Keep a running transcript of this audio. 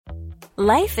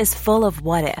Life is full of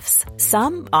what-ifs.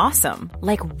 Some awesome,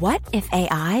 like what if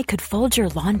AI could fold your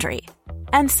laundry?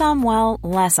 And some, well,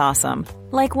 less awesome,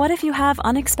 like what if you have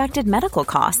unexpected medical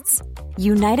costs?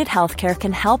 United Healthcare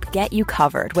can help get you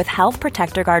covered with Health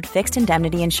Protector Guard fixed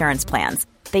indemnity insurance plans.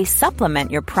 They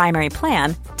supplement your primary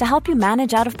plan to help you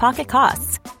manage out-of-pocket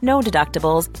costs. No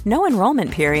deductibles, no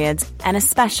enrollment periods, and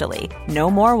especially no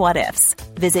more what-ifs.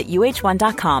 Visit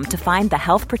uh1.com to find the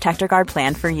Health Protector Guard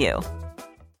plan for you.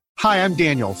 Hi, I'm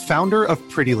Daniel, founder of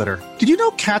Pretty Litter. Did you know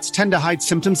cats tend to hide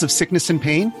symptoms of sickness and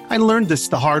pain? I learned this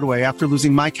the hard way after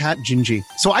losing my cat, Gingy.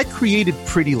 So I created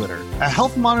Pretty Litter, a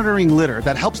health monitoring litter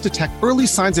that helps detect early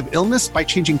signs of illness by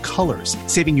changing colors,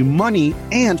 saving you money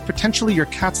and potentially your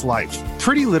cat's life.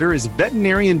 Pretty Litter is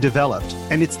veterinarian developed,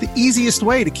 and it's the easiest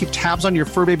way to keep tabs on your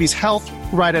fur baby's health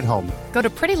right at home. Go to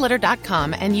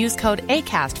prettylitter.com and use code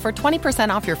ACAST for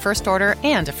 20% off your first order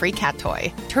and a free cat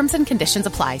toy. Terms and conditions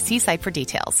apply. See site for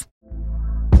details.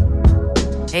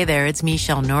 Hey there, it's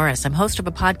Michelle Norris. I'm host of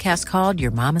a podcast called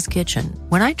Your Mama's Kitchen.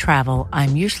 When I travel,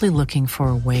 I'm usually looking for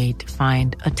a way to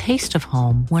find a taste of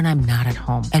home when I'm not at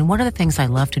home. And one of the things I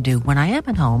love to do when I am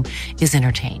at home is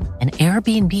entertain. And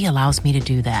Airbnb allows me to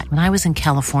do that. When I was in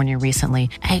California recently,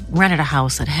 I rented a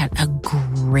house that had a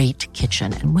great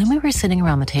kitchen. And when we were sitting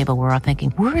around the table, we were all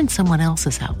thinking, we're in someone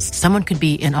else's house. Someone could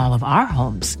be in all of our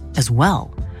homes as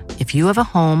well. If you have a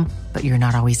home, but you're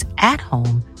not always at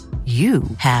home, you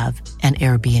have an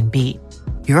Airbnb.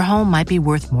 Your home might be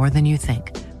worth more than you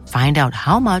think. Find out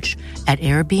how much at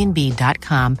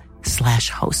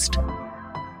airbnb.com/host.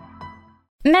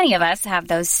 Many of us have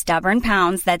those stubborn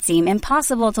pounds that seem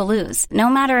impossible to lose, no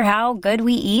matter how good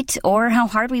we eat or how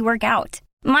hard we work out.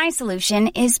 My solution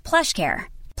is PlushCare.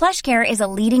 PlushCare is a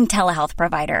leading telehealth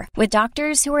provider with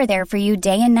doctors who are there for you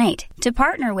day and night to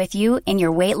partner with you in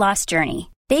your weight loss journey.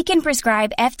 They can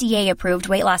prescribe FDA-approved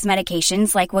weight loss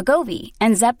medications like Wegovy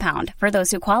and Zepbound for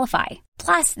those who qualify.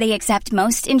 Plus, they accept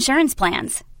most insurance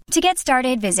plans. To get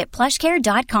started, visit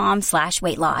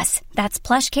plushcare.com/weight-loss. That's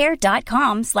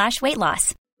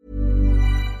plushcare.com/weight-loss.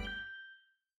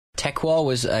 Tekwa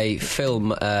was a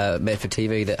film made for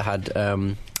TV that had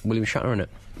William Shatner in it.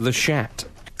 The Shat.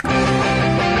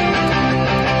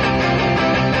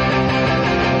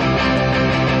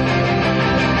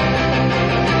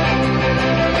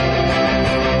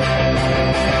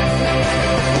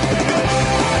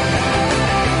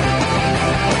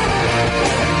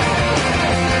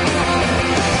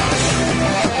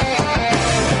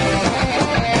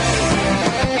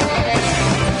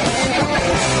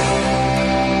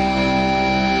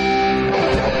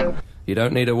 You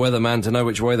don't need a weatherman to know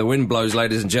which way the wind blows,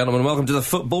 ladies and gentlemen. Welcome to the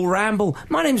Football Ramble.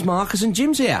 My name's Marcus and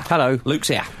Jim's here. Hello. Luke's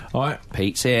here. All right.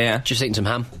 Pete's here. Just eating some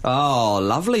ham. Oh,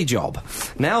 lovely job.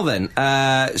 Now then,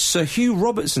 Sir Hugh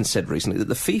Robertson said recently that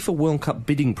the FIFA World Cup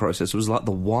bidding process was like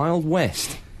the Wild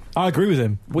West. I agree with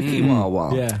him. Wiki Wild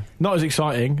Wild. Yeah. Not as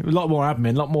exciting. A lot more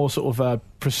admin, a lot more sort of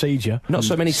procedure. Not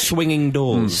so many swinging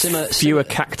doors. Fewer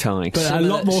cacti. But a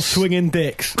lot more swinging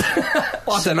dicks.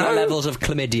 Similar levels of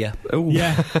chlamydia. Ooh.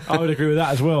 Yeah, I would agree with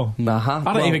that as well. Uh-huh.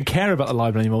 I don't even care about the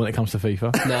libel anymore when it comes to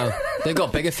FIFA. No. They've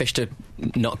got bigger fish to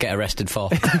not get arrested for.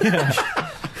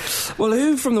 Well,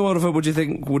 who from the world of football do you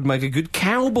think would make a good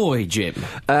cowboy, Jim?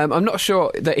 I'm not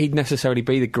sure that he'd necessarily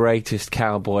be the greatest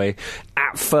cowboy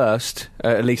at first,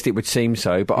 at least it would seem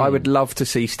so, but I would love to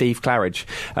see Steve Claridge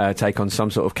take on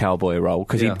some sort of cowboy role,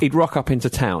 because he'd rock up into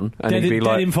town and he'd be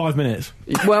like... Dead in 5 minutes.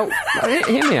 Well,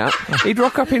 hear me out. He'd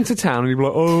rock up into town and he'd be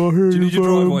like, oh, I hear do you need your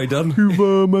driveway done?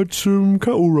 You've had some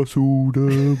cattle rustled.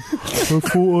 I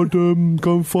thought I'd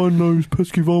go and find those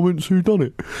pesky varmints who done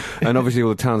it. And obviously all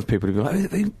the townspeople would be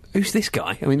like, who's this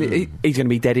guy? I mean, he's going to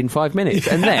be dead in 5 minutes.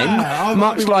 And then,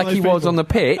 much like he was on the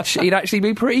pitch, he'd actually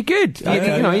be pretty good.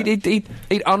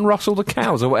 He'd unrustle the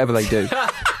cows or whatever they do. I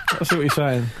see what you're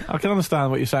saying. I can understand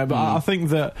what you're saying, but I think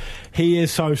that he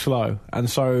is so slow and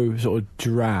so sort of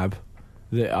drab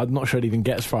that I'm not sure it even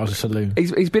gets as far as a saloon.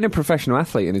 He's been a professional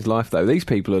athlete in his life, though. These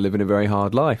people are living a very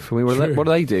hard life. I mean, what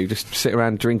do they do? Just sit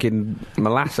around drinking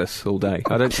molasses all day?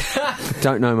 I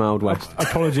don't know my Old West.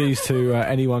 Apologies to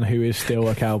anyone who is still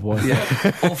a cowboy.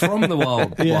 Yeah. Or from the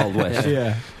Wild West.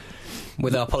 Yeah.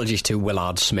 With our apologies to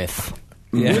Willard Smith.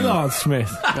 Yeah. Willard Smith.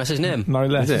 That's his name. No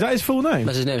less. Is that his full name?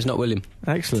 That's his name. It's not William.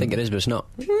 Excellent. I think it is, but it's not.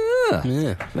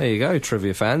 Yeah. There you go,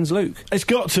 trivia fans. Luke. It's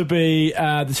got to be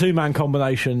the two-man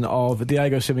combination of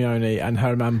Diego Simeone and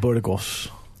Herman Burgos.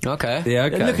 Okay. Yeah,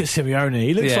 okay. Look at Simeone.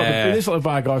 He looks like the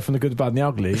bad guy from The Good, the Bad and the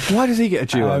Ugly. Why does he get a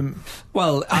duo?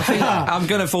 Well, I think I'm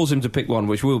going to force him to pick one,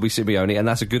 which will be Simeone, and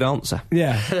that's a good answer.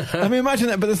 Yeah. I mean, imagine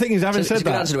that. But the thing is, having said It's a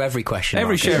good that, answer to every question.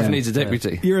 Every Marcus. sheriff needs a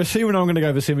deputy. you're assuming I'm going to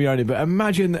go for Simeone, but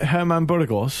imagine Herman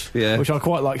Burgos, which I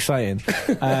quite like saying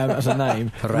as a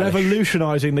name,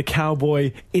 revolutionising the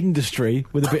cowboy industry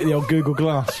with a bit of the old Google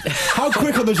Glass. How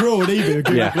quick on the draw would he be with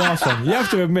Google Glass on? You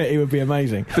have to admit he would be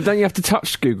amazing. But don't you have to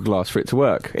touch Google Glass for it to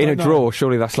work? In a draw,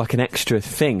 surely that's like an extra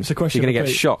thing. It's a question. You're going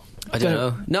to get shot. I don't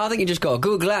know. No, I think you just got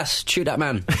Google Glass, shoot that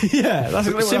man. Yeah, that's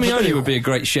exactly what Simeone would be a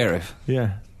great sheriff.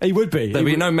 Yeah. He would be. There'd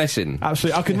be no messing.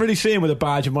 Absolutely. I can really see him with a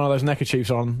badge and one of those neckerchiefs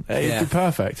on. It'd be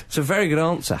perfect. It's a very good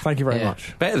answer. Thank you very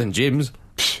much. Better than Jim's.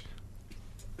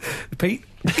 Pete?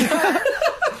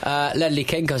 Ledley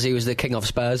King, because he was the king of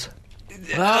Spurs.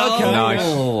 Okay. Nice.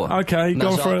 Okay,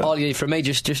 go That's for it. all you need from me.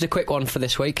 Just a quick one for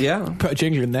this week. Yeah. Put a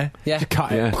ginger in there. Yeah. Just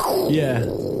cut Yeah. it. Yeah.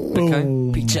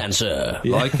 Boom. Pete's answer.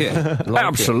 Like it. Like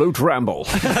Absolute ramble.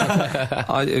 we've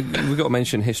got to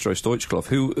mention Histro Stoichkov,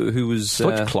 who was...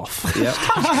 Stoichkov. Yeah.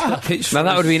 Now,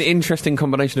 that would be an interesting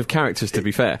combination of characters, to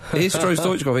be fair. Histro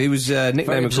Stoichkov, he was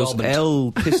nicknamed, of course, absorbent.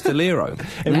 El Pistolero.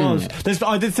 It was.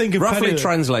 I did think of Roughly Penny-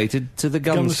 translated to the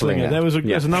gunslinger.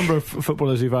 There's a number of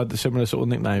footballers who've had similar sort of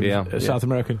nicknames. South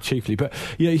American chiefly, but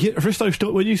when you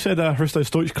said Hristo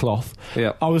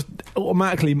Stoichkov, I was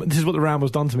automatically. This is what the round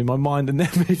was done to me. My mind and then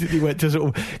immediately went to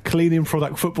sort of cleaning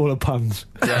product footballer puns.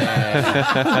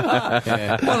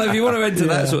 Yeah. Well, if you want to enter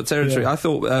that sort of territory, I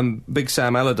thought Big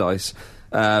Sam Allardyce,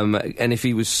 and if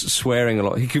he was swearing a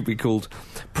lot, he could be called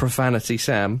Profanity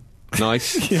Sam.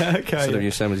 Nice. Yeah, okay. Instead of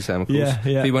Yosemite Sam, of course.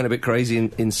 Yeah. If he went a bit crazy,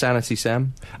 Insanity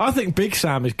Sam. I think Big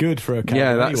Sam is good for a captain.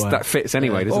 Yeah, anyway. that fits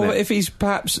anyway, doesn't Or it? if he's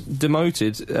perhaps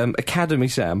demoted, Academy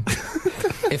Sam.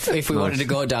 If we wanted to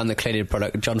go down the cleaning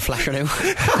product, John Flashernew.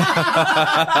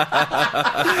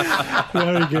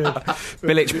 Very good.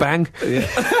 Village Bang.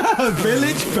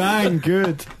 Village Bang,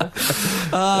 good.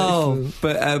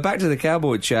 But back to the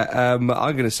cowboy chat. I'm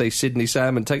going to say Sydney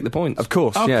Sam and take the point. Of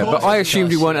course, Of yeah. course But I it assumed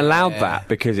does, you weren't allowed yeah. that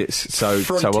because it's so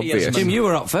obvious. Jim, you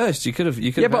were up first. You could have.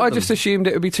 Yeah, but I just assumed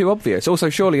it would be too obvious. Also,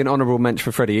 surely an honourable mention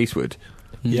for Freddie Eastwood.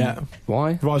 Yeah.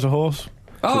 Why? Rise a horse.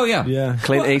 Oh yeah, Yeah.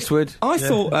 Clint Eastwood. I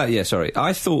thought.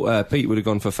 I thought Pete would have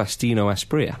gone for Fastino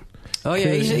Aspria. Oh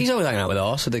yeah, he's always hanging out with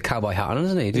us with the cowboy hat on,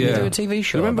 isn't he? Did he do a TV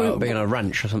show about being on a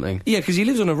ranch or something? Yeah, because he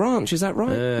lives on a ranch. Is that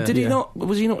right? Did he not?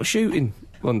 Was he not shooting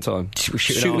one time?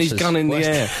 Shooting his horses. gun in the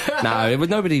air. No, it was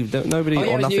nobody. Oh yeah, or it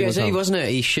was nothing. New Year's was done. Eve, wasn't it?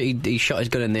 He shot his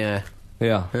gun in the air.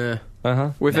 Yeah.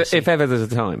 Yeah. If ever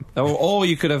there's a time. Or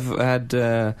you could have had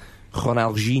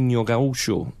Ronaldinho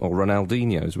Gaucho, or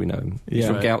Ronaldinho as we know him. He's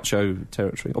from Gaucho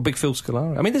territory. Or Big Phil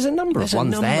Scolari. I mean, there's a number of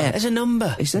ones there. There's a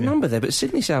number. It's a number there, but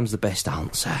Sydney Sam's the best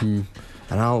answer.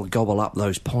 And I'll gobble up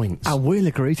those points. And we'll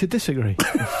agree to disagree.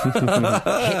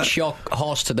 Hitch your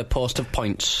horse to the post of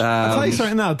points. I'll tell you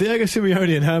something now. Diego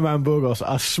Simeone and Herman Burgos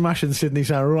are smashing Sydney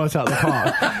Sam right out the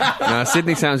park. Now,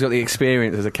 Sydney Sam's got the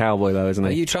experience as a cowboy, though, isn't Are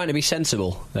he? you trying to be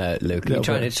sensible, Luke? Are you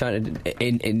trying to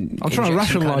I'm trying to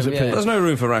rationalise it, Pete. There's no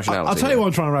room for rationality. I'll tell you why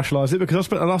I'm trying to rationalise it, because I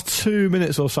spent the last 2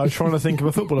 minutes or so trying to think of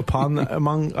a footballer pun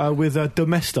with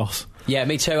Domestos. Yeah,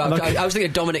 me too. I was thinking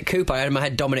of Dominic Cooper. I had in my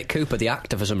head Dominic Cooper, the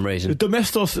actor, for some reason.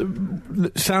 Domestos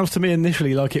sounds to me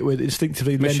initially like it would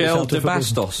instinctively lend Michel itself to de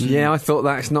football. Bastos. Yeah, I thought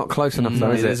that's not close enough,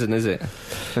 though, is it it? isn't, is it?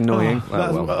 Annoying. We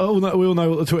all know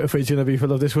what the Twitter feed's going to be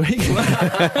full of this week.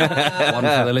 One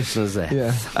for the listeners there.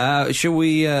 Yeah. Shall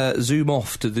we zoom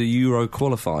off to the Euro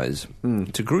qualifiers?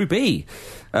 To Group E,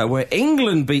 where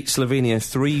England beat Slovenia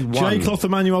 3-1. J. Cloth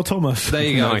Emmanuel Thomas. There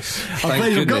you go. Nice.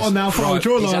 I've got one now. I'll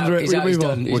draw a line under it. We move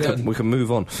on. We can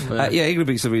move on. England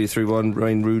beat Slovenia 3-1.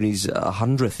 Wayne Rooney's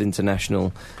 100th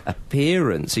international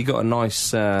appearance. He got a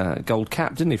nice gold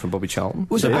cap, didn't he, from Bobby Charlton?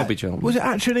 Was it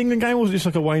actually an England game, or was it just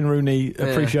like a Wayne Rooney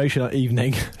appreciation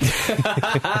evening?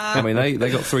 I mean, they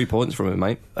got 3 points from it,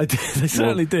 mate. They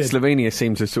certainly did. Slovenia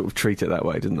seemed to sort of treat it that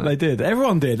way, didn't they? They did.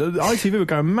 Everyone did. ITV were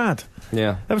going mad.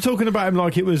 Yeah. They were talking about him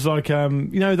like it was like,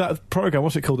 that programme,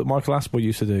 what's it called, that Michael Aspel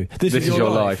used to do? This is your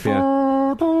life, yeah.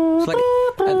 It's like,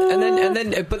 and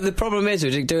then, but the problem is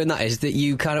with doing that is that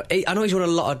you kind of. I know he's won a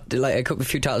lot of, like a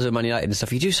few titles with Man United and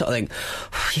stuff. You do sort of think,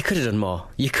 you could have done more.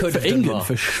 You could have done England more.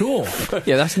 for sure.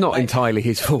 Yeah, that's not entirely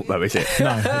his fault, though, is it?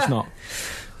 No, it's not.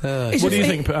 What do you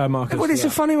think, Marcus? Well, it's a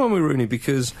funny one with Rooney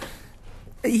because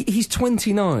he's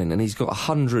 29 and he's got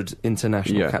 100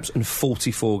 international caps and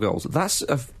 44 goals. That's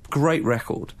a great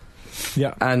record.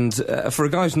 Yeah. And for a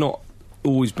guy who's not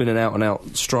always been an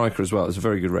out-and-out striker as well, it's a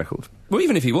very good record. Well,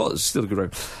 even if he was, still a good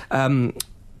record.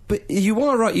 But you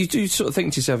are right, you do sort of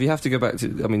think to yourself, you have to go back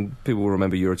to, I mean, people will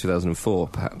remember Euro 2004,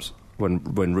 perhaps.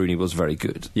 when Rooney was very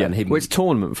good. Yeah, and it's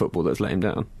tournament football that's let him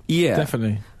down. Yeah,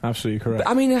 definitely, absolutely correct.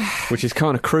 But, I mean, which is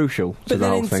kind of crucial to the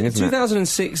whole thing, isn't it?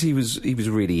 2006, he was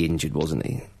really injured, wasn't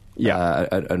he? Yeah,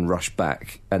 and rushed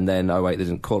back, and then they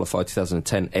didn't qualify.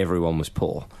 2010, everyone was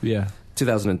poor. Yeah,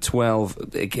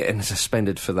 2012, again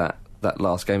suspended for that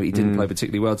last game. He didn't play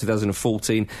particularly well.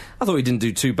 2014, I thought he didn't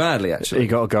do too badly, actually. He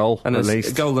got a goal, and at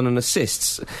least. A goal and an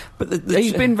assist. But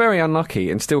he's been very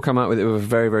unlucky and still come out with it with a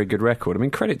very, very good record. I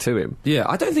mean, credit to him. Yeah,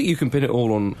 I don't think you can pin it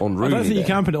all on Rooney. I don't think you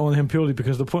can pin it on him purely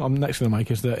because the point I'm next going to make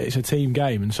is that it's a team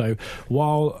game. And so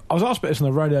while I was asked about this on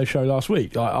the radio show last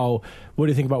week, like, what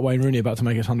do you think about Wayne Rooney about to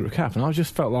make his 100th cap? And I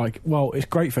just felt like, well, it's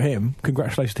great for him.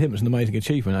 Congratulations to him. It's an amazing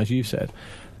achievement, as you said.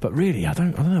 But really, I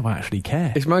don't know if I actually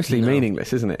care. It's mostly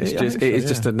meaningless, isn't it? It is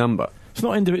just a number. It's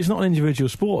not an individual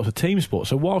sport, it's a team sport.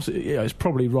 So whilst it's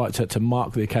probably right to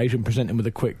mark the occasion, present him with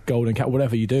a quick golden cap,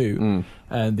 whatever you do,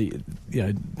 and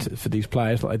for these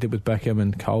players like they did with Beckham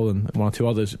and Cole and one or two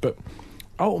others, but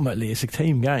ultimately it's a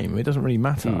team game. It doesn't really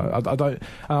matter. I don't.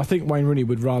 And I think Wayne Rooney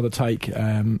would rather take.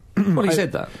 Well, he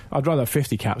said that. I'd rather have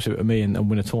 50 caps with me and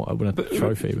win a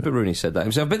trophy. But Rooney said that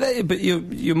himself. But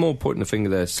you're more pointing the finger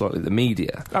there slightly at the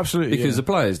media, absolutely, because the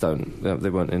players don't. They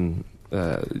weren't in.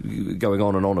 Going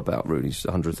on and on about Rooney's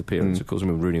 100th appearance. Of course, I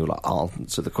mean, Rooney will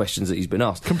answer the questions that he's been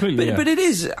asked completely. But it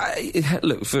is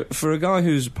look for a guy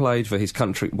who's played for his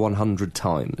country 100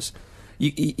 times.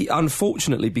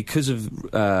 Unfortunately, because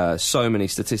of so many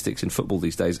statistics in football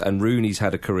these days, and Rooney's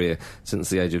had a career since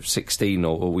the age of 16,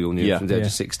 or we all knew from the age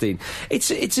of 16.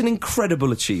 It's an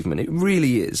incredible achievement. It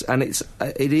really is, and it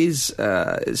is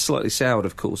slightly soured,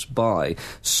 of course, by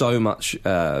so much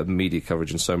media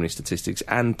coverage and so many statistics,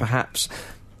 and perhaps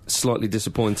slightly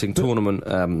disappointing tournament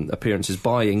appearances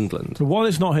by England. But while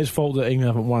it's not his fault that England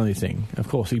haven't won anything, of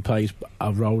course he plays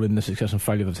a role in the success and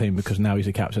failure of the team because now he's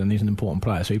a captain and he's an important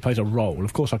player, so he plays a role.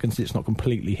 Of course I can see it's not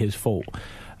completely his fault.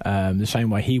 The same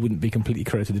way he wouldn't be completely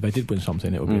credited if they did win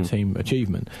something, it would be a team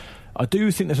achievement. I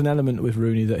do think there's an element with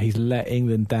Rooney that he's let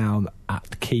England down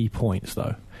at key points,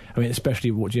 though. I mean,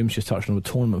 especially what Jim's just touched on with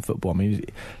tournament football. I mean,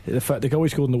 the goal he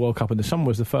scored in the World Cup in the summer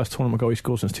was the first tournament goal he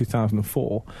scored since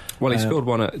 2004. Well, he scored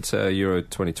one at Euro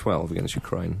 2012 against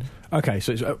Ukraine. Okay,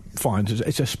 so it's fine.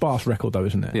 It's a sparse record, though,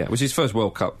 isn't it? Yeah, it was his first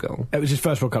World Cup goal. It was his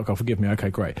first World Cup goal, forgive me. Okay,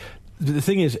 great. The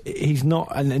thing is, he's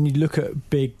not, and you look at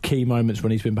big key moments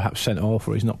when he's been perhaps sent off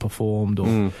or he's not performed,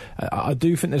 or I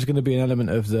do think there's going to be an element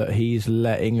of that he's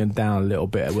let England down a little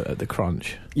bit at the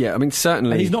crunch. Yeah, I mean,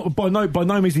 certainly. And he's not by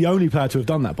no means the only player to have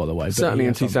done that, by the way. Certainly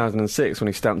in 2006 when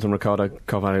he stamped on Ricardo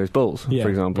Carvalho's balls, for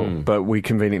example. But we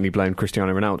conveniently blamed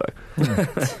Cristiano Ronaldo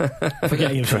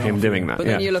for him doing that. But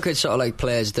then you look at sort of like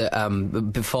players that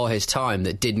before his time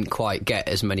that didn't quite get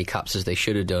as many caps as they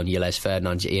should have done. Jules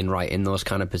Ferdinand, Ian Wright, in those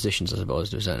kind of positions, I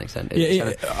suppose, to a certain extent.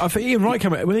 I think Ian Wright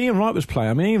came out when Ian Wright was playing.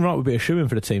 I mean, Ian Wright would be a shoo-in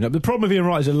for the team. Now, the problem with Ian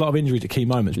Wright is a lot of injuries at key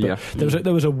moments, but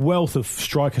there was a wealth of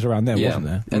strikers around there, wasn't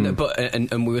there?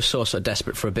 And we were so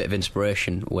desperate for a bit of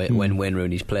inspiration when Wayne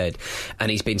Rooney's played,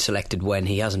 and he's been selected when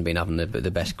he hasn't been having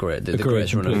the best the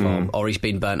greatest run of form, or he's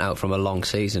been burnt out from a long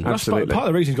season. Absolutely. Part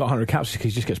of the reason he's got 100 caps is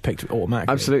because he just gets picked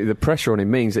automatically. Absolutely. The pressure on him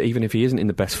means that even if he isn't in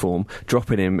the best form,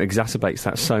 dropping him exacerbates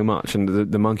that so much,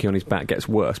 and the monkey on his back gets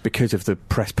worse because of the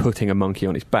press putting a monkey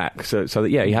on his back. So that,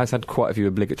 he has had quite a few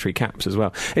obligatory caps as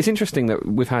well. It's interesting that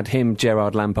we've had him,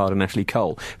 Gerrard, Lampard and Ashley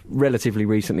Cole relatively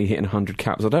recently hitting 100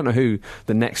 caps. I don't know who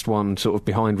the next one sort of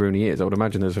behind Rooney is. I would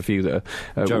imagine there's a few that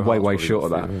are way short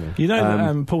of that. You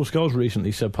know, Paul Scholes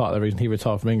recently said part of the reason he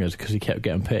retired from England is because he kept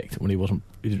getting picked when he wasn't,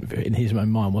 in his own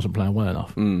mind, wasn't playing well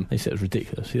enough. He said it was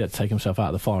ridiculous. He had to take himself out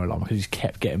of the firing line because he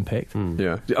kept getting picked.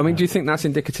 Yeah. I mean, do you think that's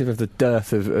indicative of the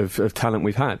dearth of talent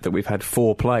we've had? That we've had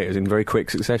 4 players in very quick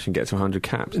succession get to 100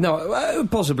 caps? No,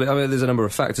 possibly. I mean, there's a number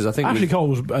of factors. I think Ashley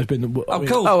Cole has been.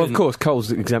 Of course,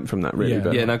 Cole's exempt from that,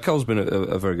 really. Yeah, Cole's been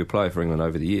a very good player for England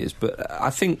over the years. But I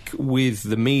think with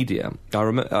the media,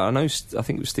 I think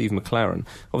it was Steve McLaren.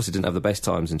 Obviously, didn't have the best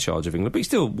times in charge of England, but he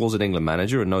still was an England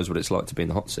manager and knows what it's like to be in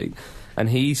the hot seat. And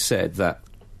he said that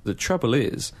the trouble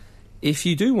is, if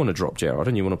you do want to drop Gerrard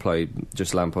and you want to play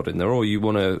just Lampard in there, or you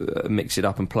want to mix it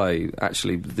up and play,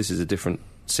 actually, this is a different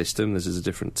system, this is a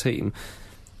different team,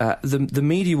 the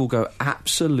media will go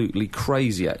absolutely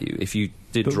crazy at you if you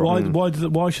did drop him.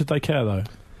 Why should they care, though?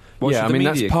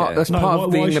 That's part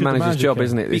of the England manager's job,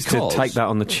 isn't it? Is to take that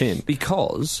on the chin.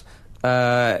 Because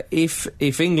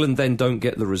if England then don't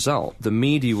get the result, the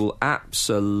media will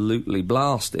absolutely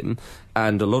blast him,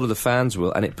 and a lot of the fans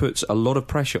will, and it puts a lot of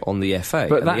pressure on the FA.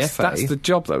 But that's the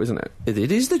job, though, isn't it?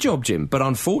 It is the job, Jim. But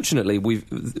unfortunately, we,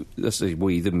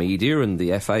 the media and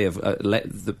the FA, have let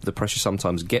the pressure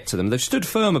sometimes get to them. They've stood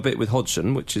firm a bit with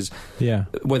Hodgson, which is,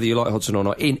 whether you like Hodgson or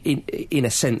not, in a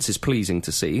sense, is pleasing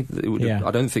to see.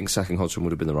 I don't think sacking Hodgson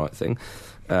would have been the right thing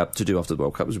to do after the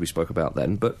World Cup, as we spoke about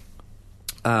then. But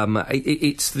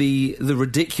it's the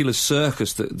ridiculous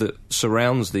circus that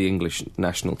surrounds the English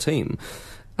national team.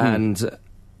 And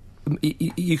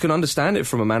you can understand it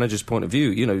from a manager's point of view.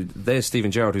 You know, there's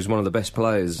Steven Gerrard, who's one of the best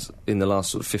players in the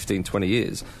last sort of 15, 20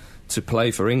 years to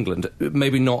play for England.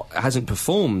 Maybe hasn't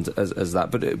performed as that,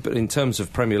 but in terms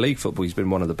of Premier League football, he's been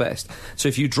one of the best. So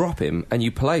if you drop him and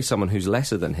you play someone who's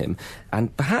lesser than him,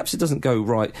 and perhaps it doesn't go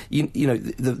right, you know,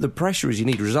 the pressure is you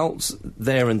need results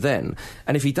there and then.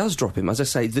 And if he does drop him, as I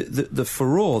say, the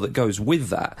furore that goes with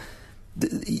that,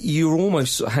 you're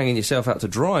almost hanging yourself out to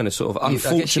dry in a sort of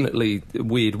unfortunately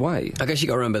weird way. I guess you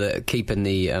got to remember that keeping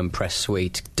the press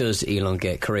suite does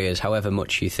elongate careers, however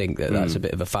much you think that's a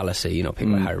bit of a fallacy. You know,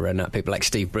 people like Harry Redknapp, people like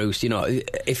Steve Bruce, you know,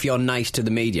 if you're nice to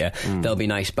the media, they'll be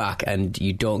nice back, and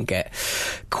you don't get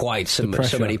quite so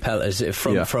many pelters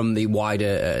from the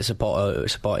wider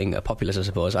supporting populace, I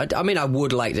suppose. I mean, I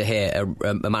would like to hear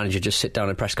a manager just sit down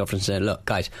in a press conference and say, look,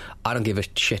 guys, I don't give a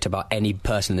shit about any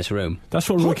person in this room. That's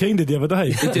what Roy Keane did the other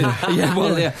day. He did.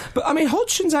 But I mean,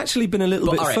 Hodgson's actually been a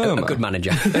little bit firmer. A good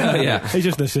manager. He's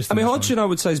just an assistant. I mean, Hodgson, I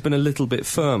would say, has been a little bit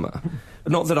firmer.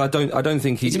 Not that I don't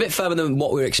think he's a bit firmer than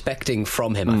what we were expecting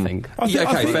from him. I think.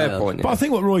 Fair point. But I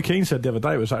think what Roy Keane said the other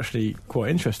day was actually quite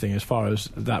interesting as far as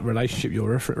that relationship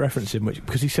you're referencing,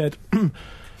 because he said one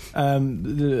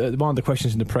of the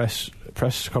questions in the press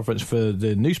conference for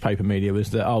the newspaper media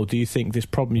was that, do you think this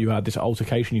problem you had, this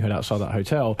altercation you had outside that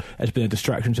hotel, has been a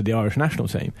distraction to the Irish national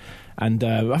team? And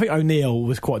I think O'Neill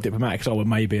was quite diplomatic, so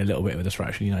maybe a little bit of a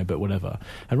distraction, you know, but whatever.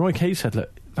 And Roy Keane said, look,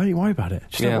 don't you worry about it.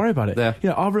 Just don't worry about it. Yeah. You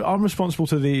know, I'm responsible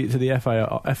to the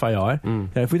FAI. You know,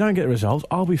 if we don't get the results,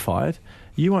 I'll be fired.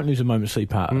 You won't lose a moment's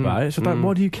sleep about it. So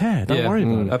why do you care? Don't worry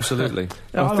about it. Absolutely.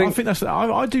 I think that's.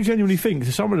 I do genuinely think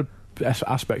some of the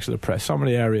aspects of the press, some of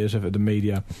the areas of the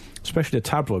media, especially the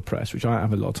tabloid press, which I don't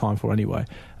have a lot of time for anyway,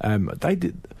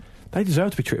 they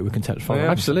deserve to be treated with contempt.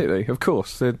 Absolutely, of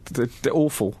course. They're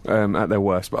awful at their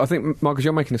worst. But I think, Marcus,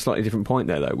 you're making a slightly different point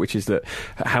there, though, which is that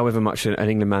however much an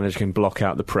England manager can block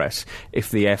out the press,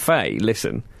 if the FA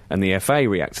listen and the FA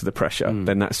react to the pressure,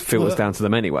 then that filters down to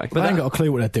them anyway. But they ain't got a clue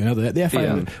what they're doing, have they? The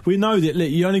FA, we know that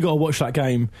you only got to watch that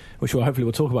game, which hopefully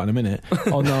we'll talk about in a minute,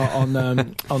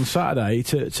 on Saturday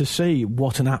to see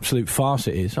what an absolute farce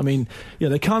it is. I mean,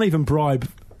 they can't even bribe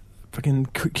fucking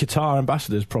Qatar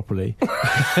ambassadors properly. They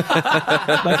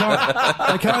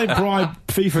can't bribe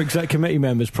FIFA exec committee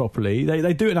members properly.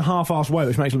 They do it in a half-assed way,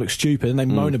 which makes them look stupid, and they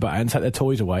moan about it and take their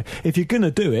toys away. If you're going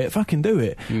to do it, fucking do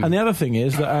it. And the other thing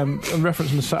is that, in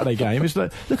reference to the Saturday game, is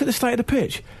that look at the state of the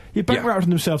pitch. You're bankrupting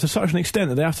themselves to such an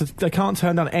extent that they can't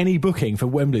turn down any booking for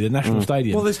Wembley, the national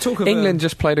stadium. Well, there's talk of England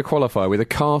just played a qualifier with a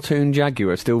cartoon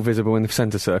jaguar still visible in the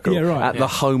centre circle at the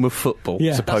home of football,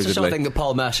 supposedly. That's the sort of thing that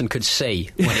Paul Merson could see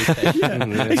when he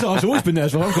He's always been there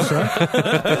as well,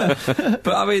 But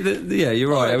I mean,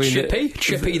 you're right. I mean,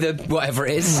 Chippy, the whatever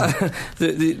it is.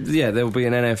 There will be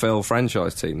an NFL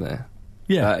franchise team there.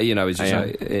 Yeah, as you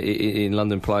say, in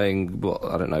London playing,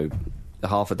 I don't know,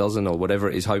 half a dozen or whatever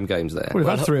it is home games there. Well,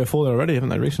 they've had 3 or 4 there already, haven't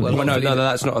they, recently? Well, no,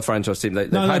 that's not a franchise team.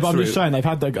 But I'm just saying they've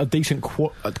had a decent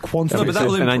quantity. No, but that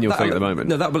will an annual thing at the moment.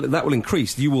 No, that will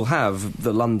increase. You will have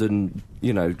the London,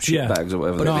 shitbags or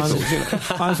whatever they're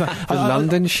called. The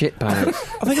London shitbags.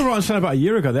 I think I'm right in saying about a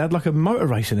year ago they had like a motor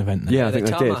racing event there. Yeah, I think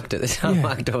they did. They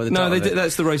tarmacked over the top. No, they did.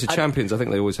 That's the Race of Champions. I think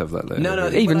they always have that there. No,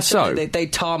 even so, they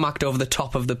tarmacked over the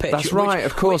top of the pitch. That's right.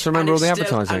 Of course, remember all the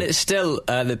advertising. And it's still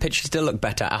the pitch still looked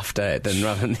better after than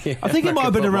rather than. I think it might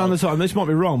have been around the time. This might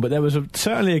be wrong, but there was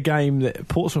certainly a game that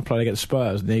Portsmouth played against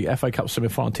Spurs in the FA Cup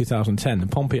semi-final in 2010,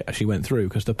 and Pompey actually went through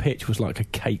because the pitch was like a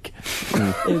cake.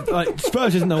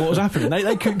 Spurs didn't know what was happening.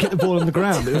 They couldn't get the ball on the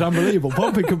ground. It was unbelievable.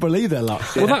 Pompey couldn't believe their luck.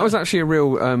 Well, that was actually a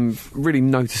real, really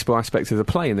noticeable aspect of the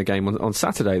play in the game on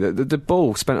Saturday. The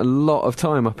ball spent a lot of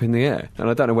time up in the air, and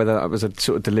I don't know whether that was a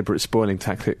sort of deliberate spoiling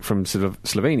tactic from sort of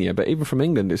Slovenia, but even from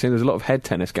England, it seemed there was a lot of head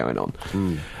tennis going on.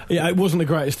 Yeah, it wasn't the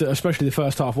greatest, especially the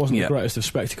first half wasn't the greatest of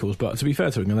spectacles, but to be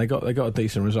fair to England, they got a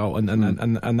decent result, and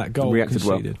that goal reacted they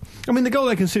conceded. Well. I mean, the goal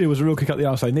they conceded was a real kick up the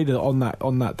arse. They needed it on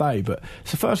that day, but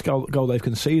it's the first goal they've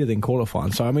conceded in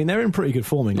qualifying. So I mean, they're in pretty good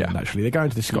form, England. Actually, they're going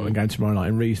to the Scotland game tomorrow night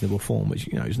in reasonable form, which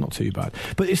is not too bad.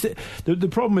 But it's the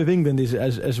problem with England is,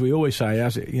 as we always say,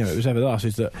 as it was ever thus,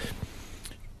 is that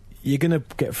you're going to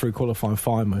get through qualifying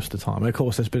fine most of the time. And of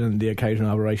course, there's been the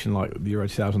occasional aberration like the Euro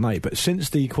 2008. But since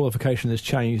the qualification has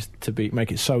changed to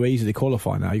make it so easy to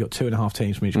qualify now, you've got 2.5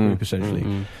 teams from each group,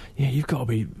 essentially. Yeah, you've got to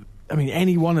be... I mean,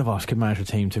 any one of us could manage a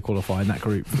team to qualify in that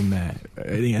group from there,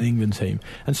 an England team.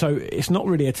 And so it's not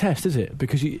really a test, is it?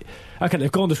 Because,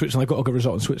 they've gone to Switzerland, they've got a good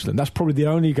result in Switzerland. That's probably the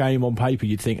only game on paper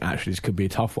you'd think, actually, this could be a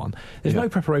tough one. There's no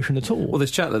preparation at all. Well,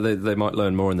 there's chat that they might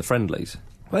learn more in the friendlies.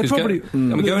 They probably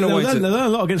going away they learn a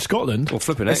lot against Scotland. Well,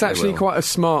 flipping it's actually quite a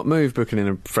smart move booking in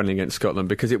a friendly against Scotland,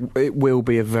 because it will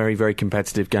be a very, very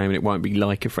competitive game, and it won't be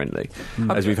like a friendly,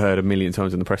 as we've heard a million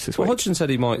times in the press this week. Well, Hodgson said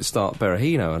he might start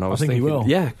Berahino, and I think he will.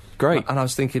 Yeah, great. And I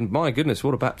was thinking, my goodness,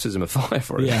 what a baptism of fire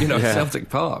for him, Celtic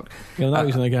Park. He's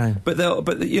in the game. But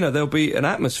there'll be an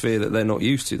atmosphere that they're not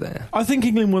used to there. I think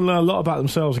England will learn a lot about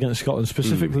themselves against Scotland,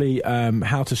 specifically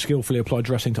how to skillfully apply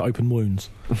dressing to open wounds.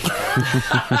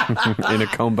 In a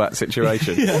combat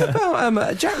situation.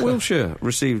 Well, Jack Wilshere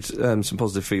received some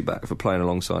positive feedback for playing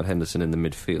alongside Henderson in the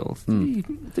midfield.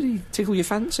 Did he tickle your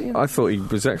fancy? I thought he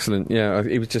was excellent. Yeah,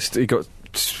 he got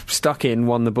stuck in,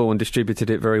 won the ball and distributed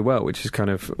it very well, which is kind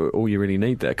of all you really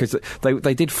need there, because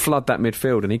they did flood that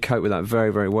midfield and he coped with that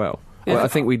very, very well. Yeah. Well, I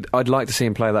think I'd like to see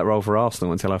him play that role for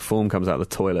Arsenal until our form comes out of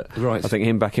the toilet. Right. I think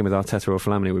him back in with Arteta or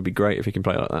Flamini would be great if he can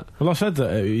play like that. Well, I said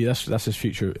that that's his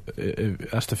future.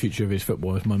 That's the future of his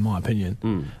football, is my opinion.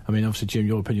 I mean, obviously, Jim,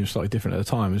 your opinion was slightly different at the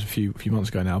time. It was a few months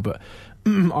ago now, but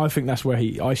I think that's where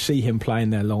I see him playing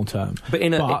there long term. But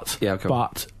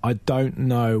I don't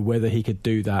know whether he could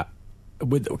do that.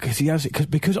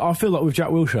 Because I feel like with Jack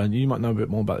Wilshere, and you might know a bit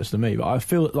more about this than me, but I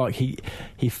feel like he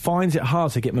finds it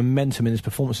hard to get momentum in his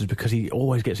performances because he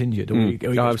always gets injured. Or he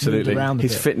gets absolutely. Around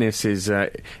his fitness is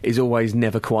always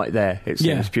never quite there. It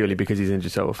seems purely because he's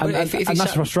injured so often. And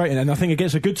that's frustrating. And I think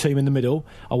against a good team in the middle,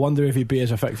 I wonder if he'd be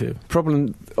as effective.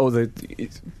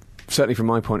 Certainly from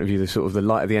my point of view, the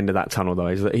light at the end of that tunnel, though,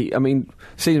 is that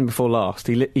season before last,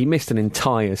 he missed an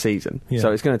entire season. Yeah.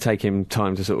 So it's going to take him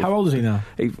time to How old is he now?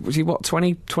 Was he,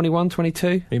 20, 21,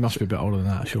 22? He must be a bit older than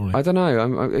that, surely. I don't know.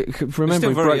 Remember,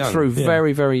 he broke through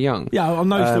very, very young. Yeah, I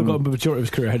know he's still got the majority of his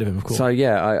career ahead of him, of course. So,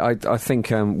 yeah, I think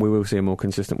we will see a more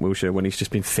consistent Wilshere when he's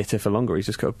just been fitter for longer. He's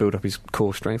just got to build up his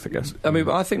core strength, I guess. I mean,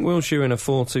 but I think Wilshere in a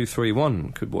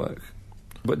 4-2-3-1 could work.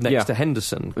 But next to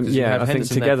Henderson. Yeah, I think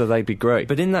together they'd be great.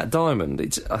 But in that diamond,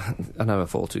 it's I know a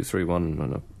 4-2-3-1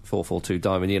 and a 4-4-2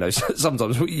 diamond,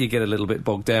 sometimes you get a little bit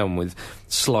bogged down with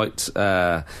slight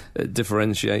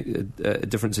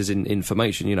differences in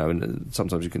information, and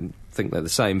sometimes you can think they're the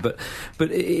same. But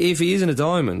if he is in a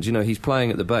diamond, he's playing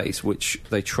at the base, which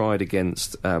they tried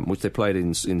against, which they played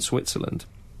in Switzerland.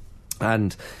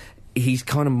 And he's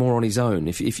kind of more on his own.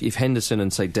 If Henderson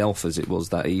and, say, Delph, as it was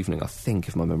that evening, I think,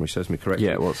 if my memory serves me correctly,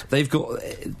 yeah, it was. They've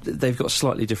got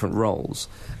slightly different roles,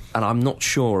 and I'm not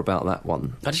sure about that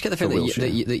one. I just get the feeling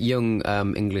that young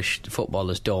English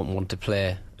footballers don't want to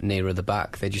play nearer the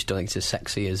back. They just don't think it's as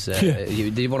sexy as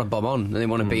they want to bomb on, and they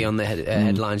want to be on the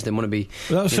headlines. They want to be.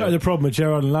 Well, that's certainly the problem with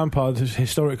Gerrard and Lampard.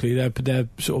 Historically, their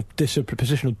sort of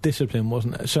positional discipline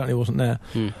certainly wasn't there.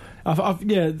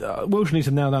 Wilshere needs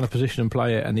to nail down a position and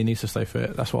play it, and he needs to stay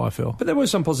fit. That's what I feel. But there were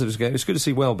some positives again. It's good to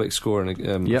see Welbeck scoring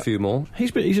a few more.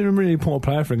 He's a really important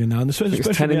player for England now. And especially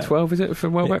it's 10 and 12, is it, for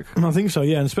Welbeck? Yeah, I think so,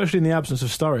 yeah, and especially in the absence of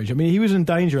Sturridge. I mean, he was in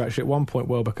danger, actually, at one point,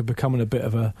 Welbeck, of becoming a bit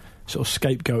of a sort of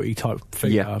scapegoaty type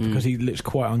figure because he looks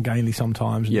quite ungainly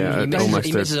sometimes. Yeah,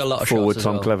 he misses a lot of forward shots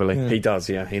Tom Cleverly. Yeah. He does,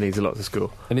 yeah. He needs a lot to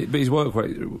score. But his work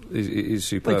rate is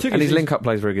superb. And his link-up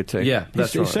play is very good too. Yeah,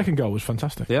 that's right. His second goal was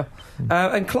fantastic. Yeah.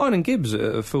 And Klein and Gibbs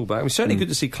at fullback. I mean, certainly good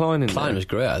to see Klein in there. Klein was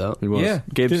great, I thought. He was. Yeah.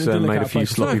 Gibbs made a few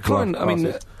sloppy Klein, I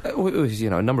mean,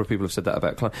 a number of people have said that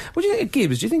about Klein. What do you think of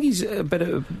Gibbs? Do you think he's a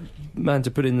better man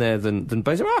to put in there than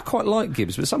Baines? I quite like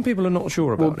Gibbs, but some people are not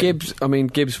sure about him.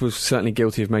 Gibbs was certainly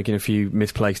guilty of making a few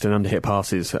misplaced and underhit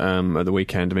passes at the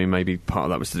weekend. I mean, maybe part of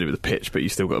that was to do with the pitch, but you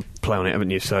still got to play on it, haven't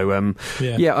you? So, I'm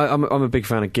a big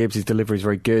fan of Gibbs. His delivery is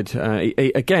very good.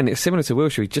 Again, it's similar to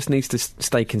Wilshere. He just needs to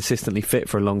stay consistently fit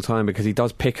for a long time because he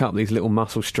does pick up these little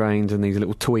muscle strains and these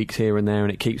little tweaks here and there,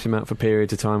 and it keeps him out for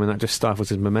periods of time, and that just stifles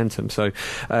his momentum. So,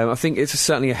 I think it's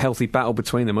certainly a healthy battle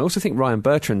between them. I also think Ryan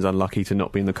Bertrand's unlucky to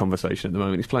not be in the conversation at the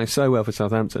moment. He's playing so well for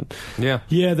Southampton. Yeah,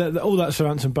 all that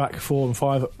Southampton back 4 and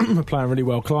 5 are playing really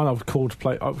well. Klein, I was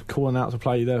calling out to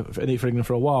play there for England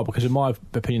for a while because, in my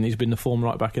opinion, he's been the form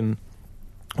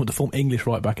English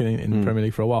right back in the Premier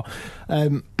League for a while.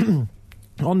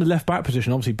 On the left back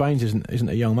position, obviously Baines isn't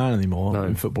a young man anymore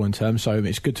in footballing terms, so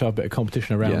it's good to have a bit of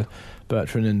competition around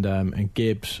Bertrand and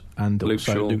Gibbs and Luke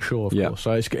Shaw, of course.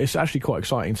 So it's actually quite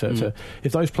exciting to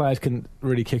if those players can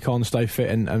really kick on, stay fit,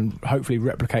 and hopefully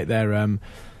replicate their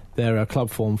their club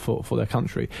form for their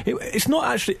country. It's not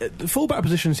actually the fullback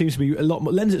position seems to be a lot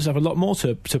more, lends itself a lot more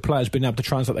to players being able to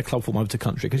translate their club form over to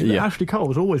country, because Ashley Cole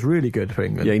was always really good for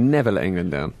England. Yeah, he never let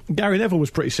England down. Gary Neville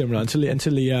was pretty similar until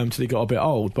he got a bit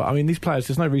old. But I mean, these players,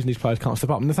 there's no reason these players can't step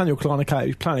up. Nathaniel Klein,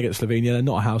 who's playing against Slovenia, they're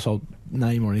not a household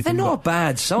name or anything. They're not a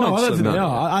bad side. No, I don't think they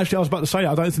are. Actually, I was about to say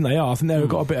I don't think they are. I think they've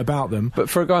got a bit about them. But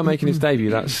for a guy making his debut,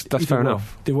 that's fair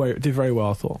enough. Did very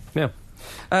well, I thought. Yeah.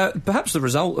 Perhaps the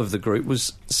result of the group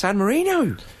was San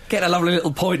Marino get a lovely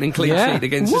little point and clean sheet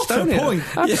against Estonia. What a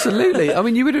point! Absolutely. I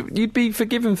mean, you'd be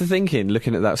forgiven for thinking,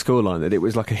 looking at that scoreline, that it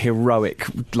was like a heroic,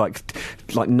 like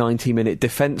 90-minute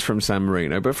defence from San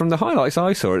Marino. But from the highlights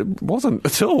I saw, it wasn't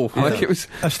at all. Like, it was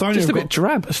Estonia just a bit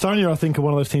drab. Estonia, I think, are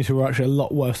one of those teams who are actually a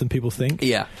lot worse than people think.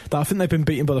 Yeah. I think they've been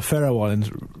beaten by the Faroe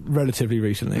Islands relatively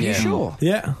recently. Yeah. Are you sure?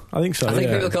 Yeah, I think so. I think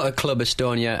people got a club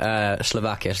Estonia,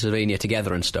 Slovakia, Slovenia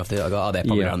together and stuff. They're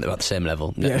probably around about the same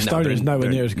level. Yeah, Estonia's nowhere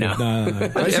near as good.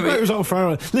 No. It's a great result for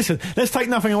Faroe. Listen, let's take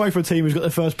nothing away from a team who's got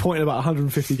their first point in about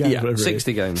 150 games. Yeah,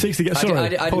 60 games. 60 games.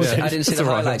 Sorry, I didn't see the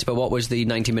highlights, but what was the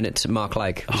 90-minute mark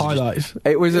like? Highlights.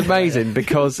 It was amazing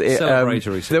because it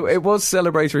celebratory scenes. It was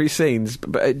celebratory scenes,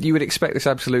 but you would expect this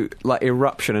absolute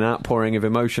eruption and outpouring of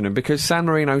emotion, and because San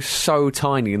Marino's so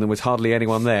tiny and there was hardly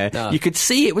anyone there, you could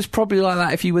see it was probably like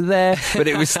that if you were there, but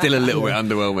it was still a little bit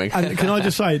underwhelming. And can I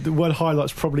just say, the word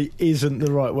highlights probably isn't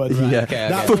the right word. Yeah,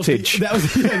 that footage. What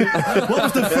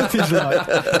was the footage like?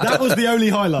 That was the only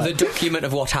highlight. The document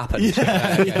of what happened.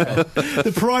 Yeah.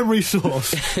 The primary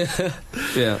source.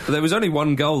 Yeah, there was only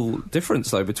one goal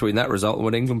difference though between that result and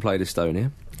when England played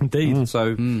Estonia. Indeed.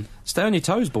 So stay on your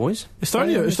toes, boys.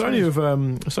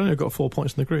 Estonia have got 4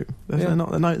 points in the group. They're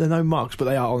no mucks, but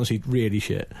they are honestly really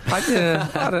shit. They're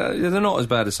not as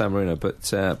bad as San Marino,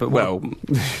 but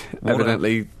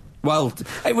evidently. Well,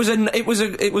 it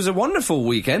was a wonderful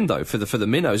weekend though for the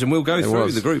minnows, and we'll go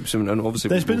through the groups and obviously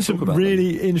there's been some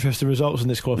really interesting results in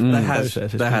this qualifying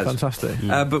process. It's been fantastic.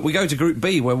 But we go to Group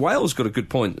B where Wales got a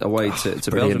good point away to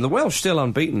Belgium. The Welsh still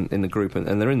unbeaten in the group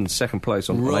and they're in second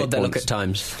place on 8 points. They look at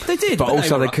times. They did, but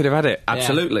also they could have had it.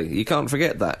 Absolutely, you can't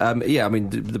forget that. I mean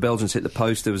the Belgians hit the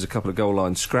post. There was a couple of goal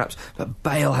line scraps, but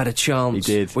Bale had a chance.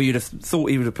 He did. Well, you'd have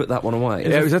thought he would have put that one away.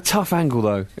 Yeah, it was a tough angle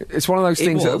though. It's one of those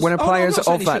things that when a player's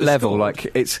of that level, like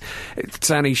it's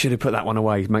saying he should have put that one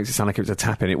away makes it sound like it was a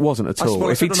tap in. It wasn't at all.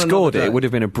 If he'd scored it would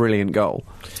have been a brilliant goal.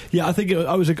 Yeah, I think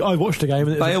I watched the game.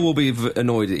 And Bale will be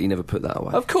annoyed that he never put that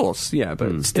away. Of course, yeah,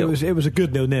 but still. It was a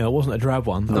good 0-0. It wasn't a drab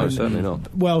one. No, certainly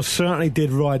not. Well, certainly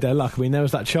did ride their luck. I mean, there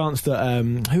was that chance that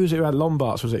who was it who had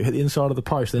Lombards? Was it hit the inside of the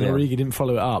post? Then Origi didn't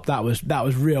follow it up. That was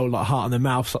real like heart in the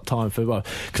mouth time for both.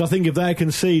 Because I think if they had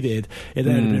conceded, they'd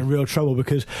have been in real trouble.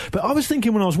 But I was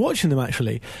thinking when I was watching them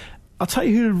actually. I'll tell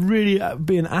you who would really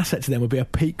be an asset to them would be a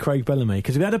Pete Craig Bellamy,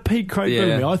 because if they had a Pete Craig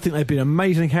Bellamy, I think they'd be an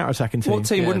amazing counter-attacking team. What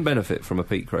team wouldn't benefit from a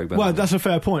Pete Craig Bellamy? Well, that's a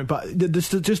fair point, but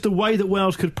just the way that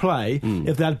Wales could play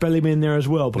if they had Bellamy in there as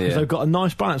well, because they've got a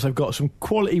nice balance. They've got some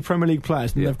quality Premier League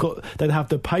players, and they'd have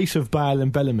the pace of Bale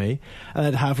and Bellamy, and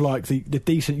they'd have like the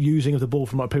decent using of the ball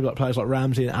from like people like players like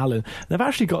Ramsey and Allen. They've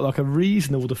actually got like a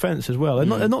reasonable defence as well.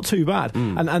 They're not too bad,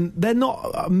 and they're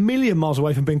not a million miles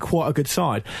away from being quite a good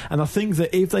side. And I think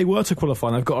that if they were to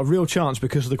qualify, they've got a real chance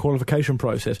because of the qualification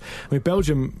process. I mean,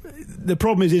 Belgium, the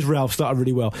problem is Israel started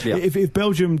really well. Yeah. If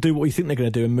Belgium do what you think they're going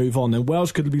to do and move on, then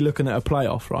Wales could be looking at a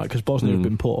playoff, right? Because Bosnia have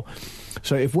been poor.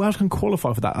 So if Wales can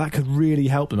qualify for that could really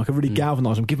help them. That could really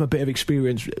galvanise them, give them a bit of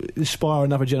experience, inspire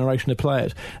another generation of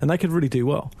players, and they could really do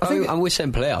well. And we're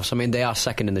saying playoffs. I mean, they are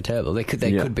second in the table. They could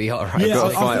be all right. Yeah, got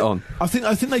to fight on. I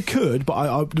think they could,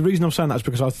 but the reason I'm saying that is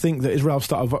because I think that Israel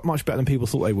started much better than people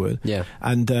thought they would. Yeah.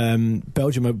 And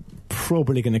Belgium are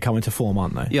probably going to come into form,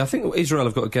 aren't they? Yeah, I think Israel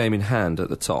have got a game in hand at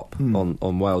the top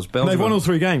on Wales. Belgium they've won all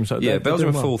 3 games. So Belgium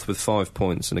are fourth with 5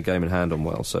 points and a game in hand on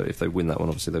Wales. So if they win that one,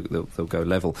 obviously they'll go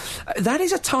level. That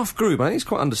is a tough group. I think it's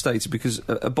quite understated because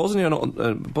Bosnia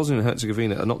and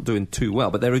Herzegovina are not doing too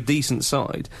well, but they're a decent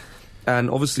side. And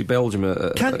obviously Belgium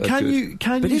are Can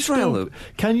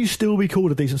you still be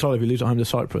called a decent side if you lose at home to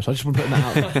Cyprus? I just want to put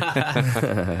that out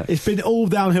there. It's been all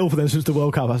downhill for them since the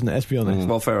World Cup, hasn't it? Let's be honest.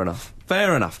 Well, fair enough.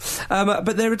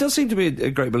 But there does seem to be a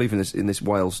great belief in this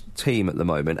Wales team at the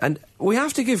moment, and we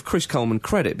have to give Chris Coleman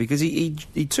credit because he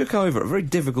took over at a very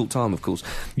difficult time, of course,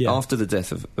 after the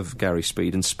death of Gary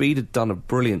Speed, and Speed had done a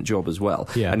brilliant job as well,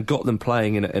 and got them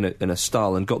playing in a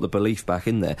style and got the belief back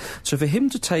in there. So for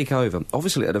him to take over,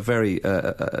 obviously at a very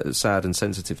sad and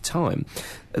sensitive time,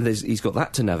 he's got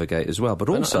that to navigate as well. But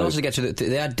also, and also to get to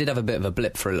they did have a bit of a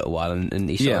blip for a little while, and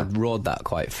he sort of roared that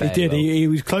quite fairly. He did. Well. He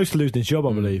was close to losing his job,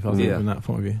 I believe. I think from that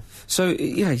point of view. So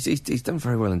he's done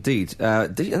very well indeed.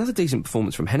 Another decent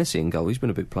performance from Hennessy in goal. He's been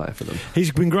a big player for them.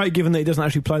 He's been great, given that he doesn't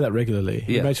actually play that regularly.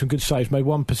 He Yeah. made some good saves. Made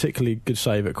one particularly good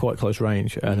save at quite close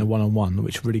range and a 1-on-1,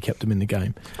 which really kept him in the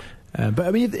game. But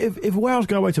I mean, if Wales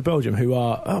go away to Belgium, who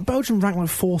are Belgium ranked like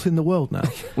 4th in the world now,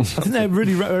 I think they're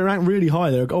really ranked really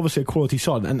high. They're obviously a quality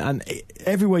side, and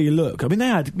everywhere you look, I mean, they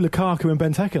had Lukaku and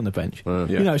Benteke on the bench.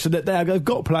 You know, so they've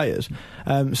got players.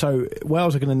 So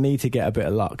Wales are going to need to get a bit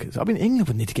of luck. I mean, England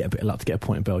would need to get a bit of luck to get a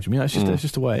point in Belgium. You know, it's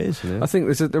just the way it is. Yeah. I think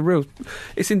there's a real.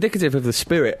 It's indicative of the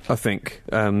spirit. I think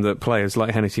that players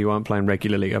like Hennessy, who aren't playing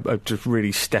regularly, are just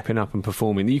really stepping up and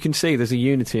performing. You can see there's a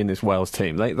unity in this Wales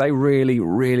team. They really,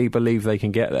 really believe they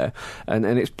can get there, and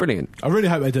it's brilliant. I really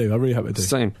hope they do.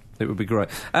 Same. It would be great.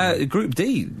 Group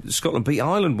D, Scotland beat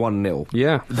Ireland 1-0.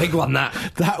 Yeah. Big one, that.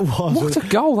 That was... What a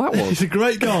goal that was. It's a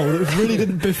great goal that really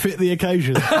didn't befit the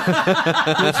occasion.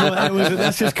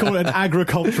 Let's just call it an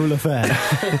agricultural affair.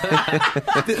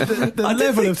 the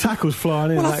level of tackles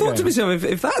flying in. Well, I thought game. to myself,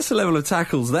 if that's the level of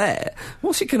tackles there,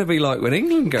 what's it going to be like when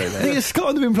England go there? I think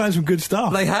Scotland have been playing some good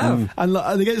stuff. They have. And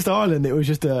against Ireland, it was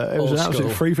just an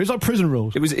absolute free for. It's like prison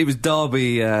rules. It was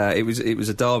Derby. It was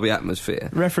a Derby atmosphere.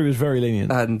 The referee was very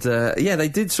lenient. And they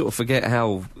did sort of forget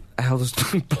how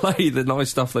to play the nice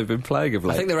stuff they've been playing of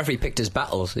late. I think the referee picked his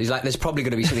battles. He's like, there's probably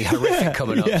going to be something horrific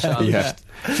coming up. So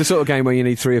It's the sort of game where you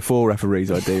need 3 or 4 referees,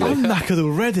 ideally. I'm knackered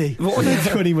already.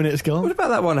 20 minutes gone. What about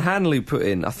that one Hanley put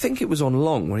in? I think it was on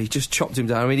Long, where he just chopped him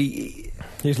down. I mean,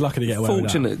 He's lucky to get away with that.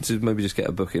 Fortunate to maybe just get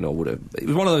a booking, or would have. It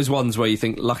was one of those ones where you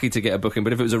think lucky to get a booking,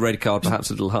 but if it was a red card, perhaps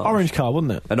a little harsh. Orange card,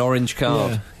 wasn't it? An orange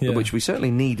card, Yeah. which we certainly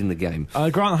need in the game.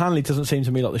 Grant Hanley doesn't seem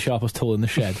to me like the sharpest tool in the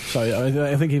shed. So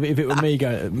I think if it were me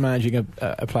managing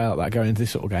a player like that going into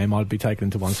this sort of game, I'd be taken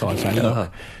to one side saying,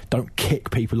 look, don't kick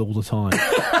people all the time.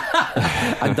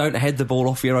 And don't head the ball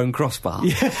off your own crossbar.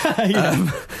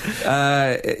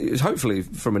 Hopefully,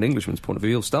 from an Englishman's point of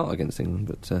view, he'll start against England,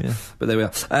 but there we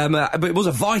are. But it was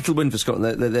a vital win for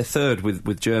Scotland. They're third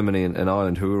with Germany and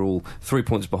Ireland, who are all 3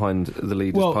 points behind the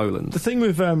leaders, Poland. The thing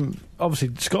with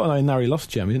obviously Scotland narrowly lost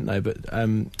to Germany, didn't they? But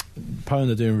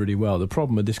Poland are doing really well. The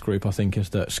problem with this group, I think, is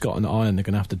that Scotland and Ireland are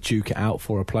going to have to duke it out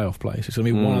for a playoff place. It's going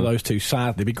to be one of those two.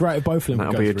 Sadly, it'd be great if both of them.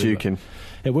 That'll be a duking.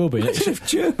 It will be. Imagine if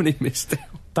Germany missed out.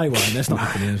 They won't. That's not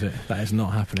happening, is it? That is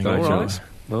not happening.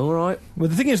 All right. Well,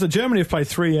 the thing is that Germany have played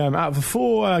 3 out of the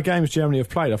 4 games Germany have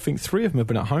played. I think 3 of them have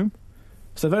been at home.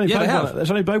 So they've only played one. They've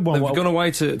only played one. They've gone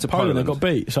away to Poland. They got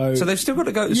beat. So they've still got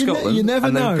to go to Scotland. You never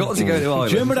know. They've got to go to Ireland.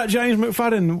 Do you remember that James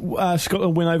McFadden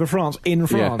Scotland win over France in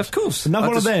France? Yeah, of course. Another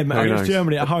one of them against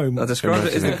Germany at home. I described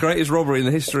it as the greatest robbery in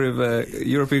the history of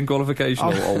European qualification,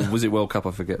 or was it World Cup?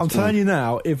 I forget. I'm telling you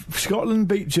now, if Scotland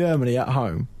beat Germany at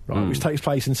home, right, which takes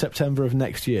place in September of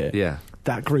next year,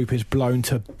 that group is blown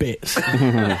to bits.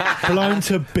 Blown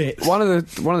to bits. One of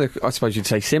the I suppose you'd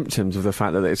say symptoms of the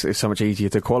fact that it's so much easier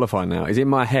to qualify now is, in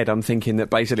my head I'm thinking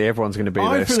that basically everyone's going to be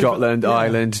there. Scotland,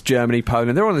 Ireland, Germany,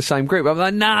 Poland, they're all in the same group. I'm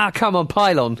like, nah, come on,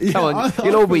 pile on. Come on,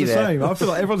 you'll all be there. Same. I feel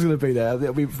like everyone's going to be there.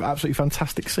 It'll be absolutely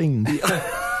fantastic scenes.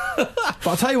 But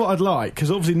I'll tell you what I'd like,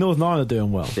 because obviously Northern Ireland are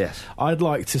doing well. Yes. I'd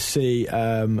like to see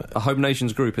a home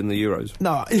nations group in the Euros.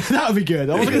 No, that would be good.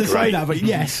 I wasn't going to say that, but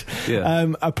yes.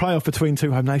 Yeah. A playoff between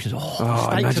 2 home nations.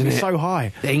 The stakes would be so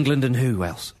high. England and who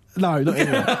else? No, not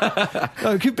England.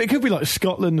 No, it could be like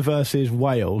Scotland versus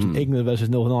Wales, England versus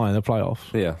Northern Ireland in the playoffs.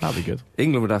 Yeah. That'd be good.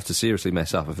 England would have to seriously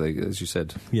mess up if they, as you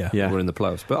said, were in the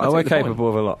playoffs. But we're capable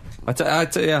of a lot.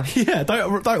 Yeah,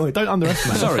 don't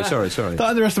underestimate. Sorry. Don't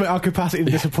underestimate our capacity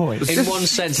to disappoint. In one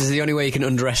sense, is the only way you can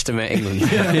underestimate England.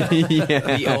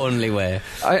 The only way.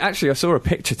 I saw a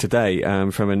picture today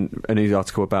from a news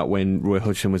article about when Roy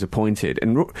Hodgson was appointed,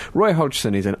 and Roy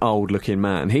Hodgson is an old-looking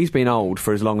man. He's been old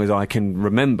for as long as I can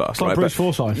remember. It's like Bruce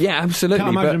Forsyth. Yeah, absolutely.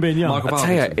 Can't imagine him being young. Michael I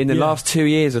tell you, in the last 2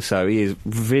 years or so, he is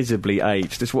visibly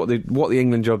aged. That's what the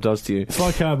England job does to you. It's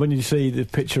like when you see the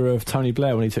picture of Tony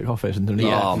Blair when he took office. And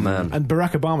man. And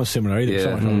Barack Obama's similar. He looks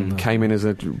so much older. Came in as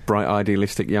a bright,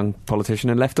 idealistic young politician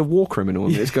and left a war criminal.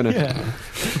 And it's going to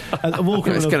a war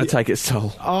criminal. It's going to take its toll.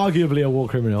 Arguably a war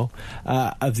criminal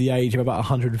of the age of about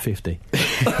 150.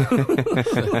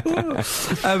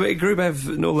 Group F,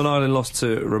 Northern Ireland lost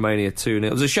to Romania 2-0.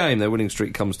 It was a shame their winning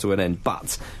streak comes to an end,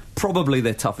 but probably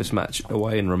their toughest match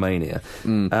away in Romania.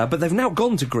 But they've now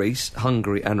gone to Greece,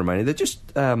 Hungary and Romania. They're just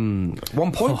 1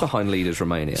 point behind leaders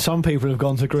Romania. Some people have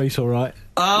gone to Greece, all right.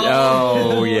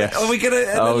 Oh yes. Are we going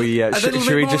to... Oh yeah. Should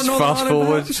we just fast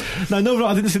forward? No, Northern Ireland,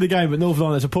 I didn't see the game, but Northern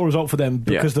Ireland, it's a poor result for them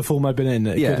because the form they've been in.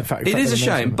 It is a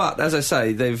shame, but as I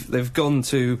say, they've gone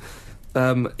to...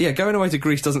 going away to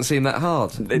Greece doesn't seem that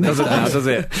hard. It doesn't now, does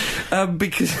it?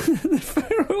 Because the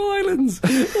Faroe Islands,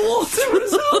 what a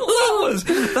result that was!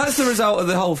 That's the result of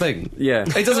the whole thing. Yeah.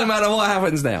 It doesn't matter what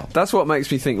happens now. That's what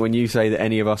makes me think when you say that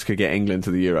any of us could get England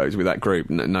to the Euros with that group.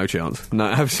 No chance. No,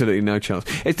 absolutely no chance.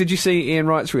 Did you see Ian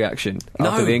Wright's reaction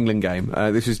after the England game?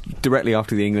 This was directly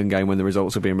after the England game when the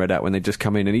results were being read out, when they'd just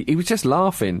come in, and he was just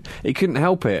laughing. He couldn't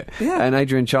help it. Yeah. And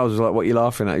Adrian Charles was like, "What are you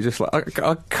laughing at?" He's just like,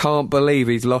 I can't believe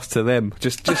he's lost to them.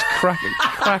 Just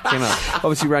cracking up.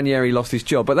 Obviously Ranieri lost his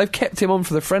job, but they've kept him on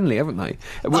for the friendly, haven't they?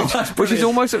 Which is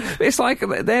almost... It's like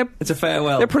it's a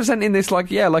farewell. They're presenting this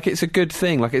like it's a good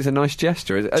thing, like it's a nice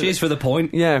gesture. Cheers for the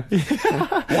point. Yeah.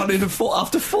 1 in 4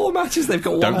 after 4 matches they've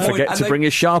got 1 point. Don't forget to bring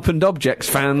your sharpened objects,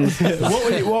 fans.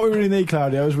 What we really need,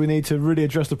 Claudio, is we need to really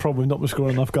address the problem of not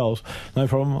scoring enough goals. No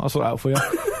problem, I'll sort it out for you.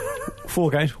 4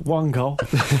 games, 1 goal,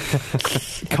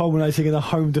 culminating in a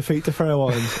home defeat to Faroe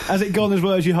Islands. Has it gone as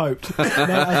well as you hoped? No,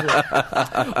 has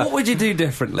it? What would you do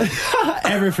differently?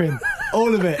 Everything.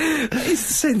 All of it. It's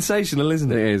sensational, isn't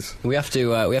it? It is. We have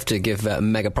to give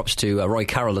mega props to Roy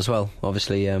Carroll as well.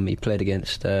 Obviously, he played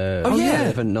against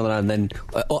Northern Ireland. Then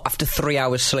after 3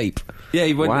 hours sleep. Yeah,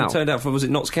 he went and turned out for, was it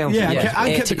Notts County? Yeah,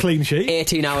 and kept a clean sheet.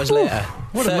 18 hours later.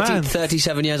 What a man.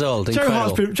 37 years old. Joe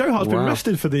Hart's been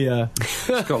rested for the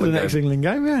next England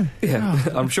game, yeah.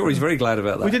 I'm sure he's very glad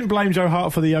about that. We didn't blame Joe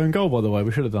Hart for the own goal, by the way.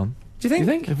 We should have done. Do you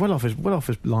think? He's well off his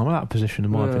line, well out of position,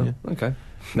 in my opinion. Okay.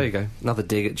 There you go. Another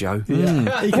dig at Joe.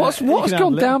 Yeah. What's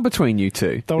gone down between you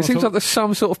two? It seems like there's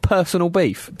some sort of personal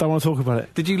beef. Don't want to talk about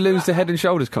it. Did you lose the Head and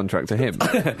Shoulders contract to him?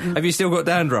 Have you still got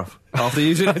dandruff? After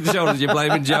using Head and Shoulders, you're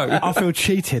blaming Joe. I feel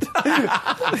cheated.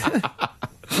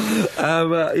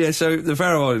 So the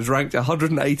Faroe Islands ranked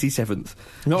 187th.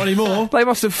 Not anymore. They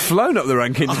must have flown up the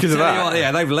rankings because of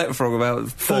that. They've let from about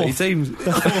 30 teams.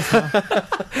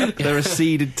 They're a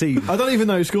seeded team. I don't even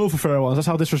know who scored for Faroe Islands. That's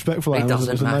how disrespectful I am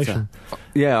as a nation.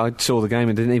 Yeah, I saw the game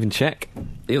and didn't even check.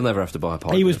 He'll never have to buy a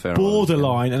pint. He was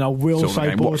borderline, and I will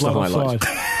say borderline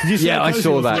offside. Yeah, I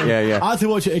saw that. Yeah. I had to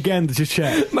watch it again to just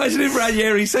check. Imagine if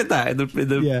Ranieri said that in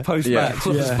the post-match.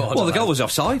 Yeah. Well, the goal was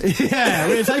offside. Yeah,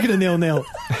 we were taking a 0-0.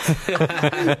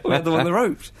 We had them on the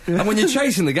ropes. And when you're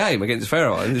chasing the game against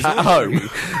Faroe Islands, at home.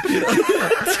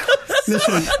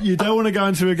 Listen, you don't want to go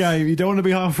into a game. You don't want to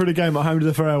be half through the game at home to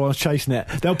the Faroe Islands chasing it.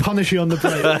 They'll punish you on the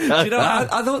break.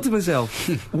 I thought to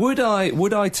myself, would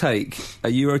I take a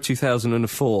Euro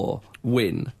 2004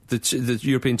 win, the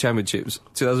European Championships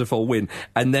 2004 win,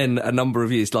 and then a number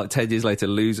of years, like 10 years later,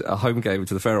 lose a home game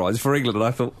to the Faroe Islands for England? And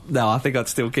I thought, no, I think I'd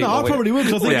still keep. No, I probably would.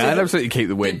 I'd absolutely keep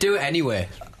the win. You'd do it anyway.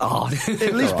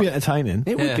 At least be entertaining.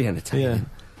 It would be entertaining. Yeah.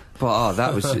 But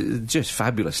that was just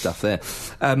fabulous stuff there.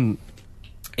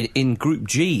 In Group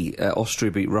G, Austria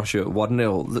beat Russia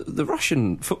 1-0. The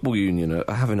Russian Football Union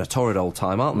are having a torrid old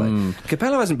time, aren't they?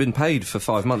 Capello hasn't been paid for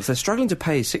 5 months. They're struggling to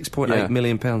pay £6.8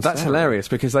 million. That's hilarious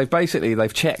because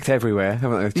they've checked everywhere,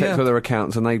 haven't they? They've checked other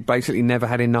accounts and they basically never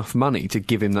had enough money to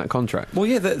give him that contract. Well,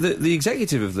 yeah, the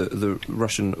executive of the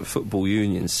Russian Football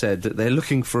Union said that they're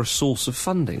looking for a source of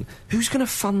funding. Who's going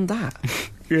to fund that?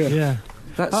 Yeah.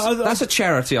 That's a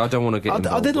charity I don't want to get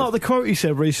involved I did like the quote he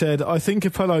said where he said, I think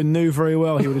Capello knew very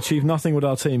well he would achieve nothing with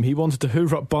our team. He wanted to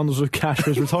hoover up bundles of cash for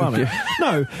his retirement.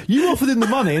 No, you offered him the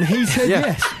money and he said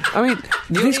yes. I mean,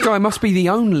 this guy must be the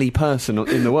only person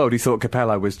in the world who thought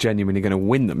Capello was genuinely going to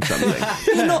win them something.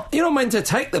 You're not meant to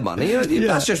take the money.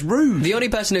 That's just rude. The only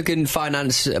person who can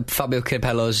finance Fabio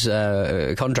Capello's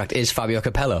contract is Fabio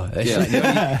Capello.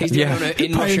 He's the only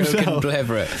in Russia who can play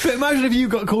for it. But imagine if you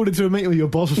got called into a meeting with your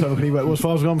boss or something and he went, well, as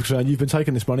far as I'm concerned, you've been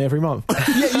taking this money every month.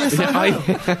 Yes, I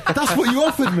have. That's what you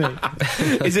offered me.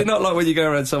 Is it not like when you go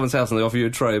around someone's house and they offer you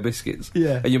a tray of biscuits?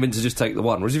 Yeah. And you're meant to just take the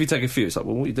one. Whereas if you take a few, it's like,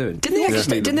 well, what are you doing?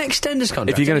 Didn't they extend his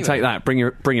contract? If you're going to take that, bring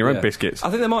your own biscuits. I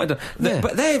think they might have done.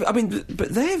 But they've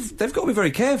got to be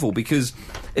very careful because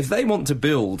if they want to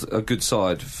build a good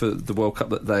side for the World Cup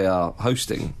that they are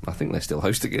hosting, I think they're still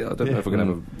hosting it. I don't know if we're going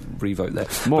to have a revote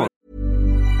there.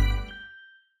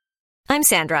 I'm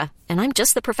Sandra, and I'm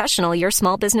just the professional your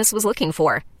small business was looking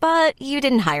for. But you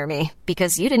didn't hire me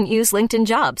because you didn't use LinkedIn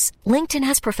Jobs. LinkedIn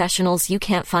has professionals you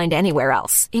can't find anywhere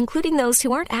else, including those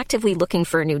who aren't actively looking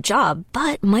for a new job,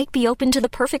 but might be open to the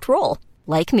perfect role,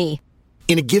 like me.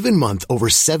 In a given month, over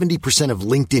 70% of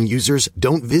LinkedIn users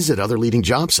don't visit other leading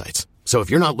job sites. So if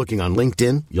you're not looking on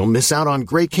LinkedIn, you'll miss out on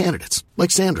great candidates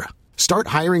like Sandra. Start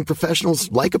hiring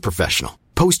professionals like a professional.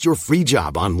 Post your free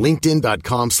job on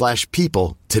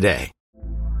linkedin.com/people today.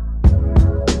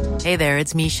 Hey there,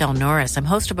 it's Michelle Norris. I'm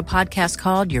host of a podcast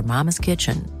called Your Mama's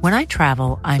Kitchen. When I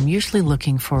travel, I'm usually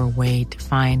looking for a way to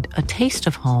find a taste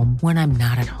of home when I'm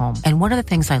not at home. And one of the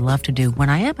things I love to do when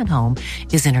I am at home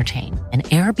is entertain. And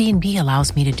Airbnb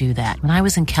allows me to do that. When I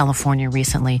was in California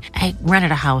recently, I rented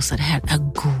a house that had a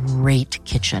great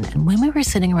kitchen. And when we were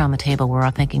sitting around the table, we were all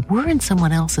thinking, we're in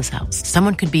someone else's house.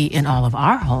 Someone could be in all of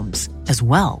our homes as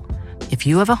well. If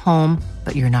you have a home,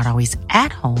 but you're not always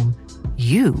at home,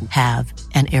 you have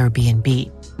an Airbnb.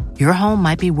 Your home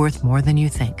might be worth more than you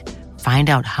think.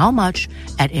 Find out how much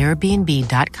at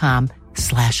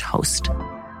airbnb.com/host.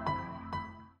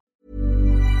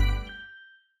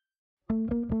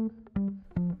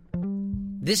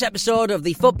 This episode of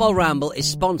the Football Ramble is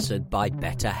sponsored by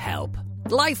BetterHelp.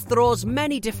 Life throws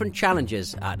many different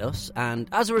challenges at us, and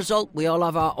as a result, we all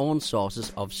have our own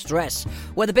sources of stress.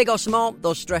 Whether big or small,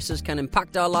 those stresses can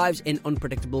impact our lives in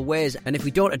unpredictable ways, and if we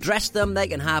don't address them, they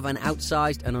can have an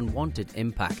outsized and unwanted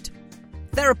impact.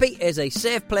 Therapy is a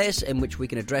safe place in which we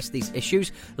can address these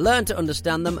issues, learn to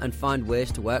understand them, and find ways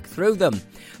to work through them.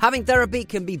 Having therapy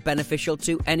can be beneficial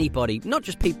to anybody, not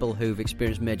just people who've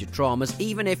experienced major traumas,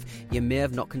 even if you may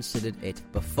have not considered it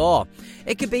before.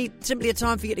 It could be simply a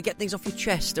time for you to get things off your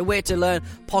chest, a way to learn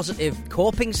positive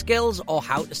coping skills, or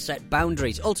how to set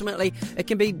boundaries. Ultimately, it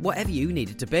can be whatever you need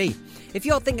it to be. If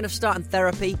you're thinking of starting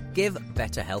therapy, give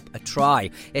BetterHelp a try.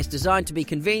 It's designed to be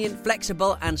convenient,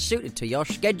 flexible, and suited to your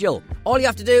schedule. All you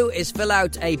have to do is fill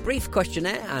out a brief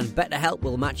questionnaire and BetterHelp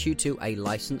will match you to a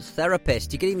licensed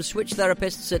therapist. You can even switch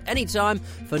therapists at any time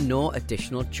for no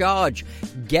additional charge.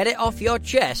 Get it off your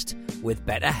chest with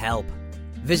BetterHelp.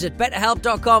 Visit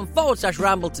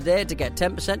betterhelp.com/ramble today to get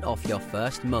 10% off your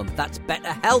first month. That's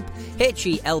BetterHelp,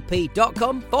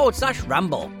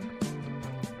 HELP.com/ramble.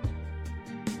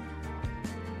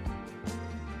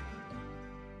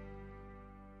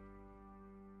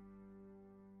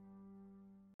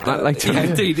 Later. Yeah,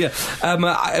 indeed, yeah.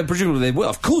 Presumably they will.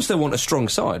 Of course they want a strong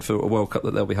side for a World Cup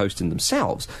that they'll be hosting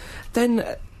themselves. Then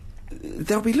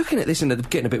they'll be looking at this and they're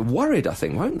getting a bit worried, I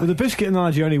think, won't they? Well, the biscuit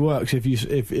analogy only works if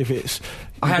it's...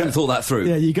 I hadn't thought that through.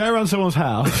 Yeah, you go around someone's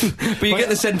house... but you get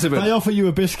the sentiment. They offer you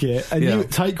a biscuit and you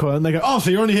take one and they go, oh,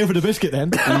 so you're only here for the biscuit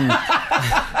then?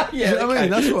 Yeah, I mean,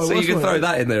 that's what. So you can throw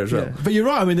that in there as well. Yeah. But you're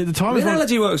right. I mean, the time. The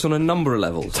analogy works on a number of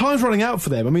levels. Time's running out for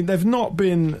them. I mean, they've not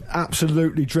been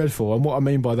absolutely dreadful, and what I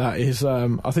mean by that is, I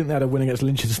think they had a win against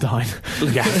Liechtenstein.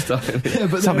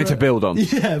 But something to build on.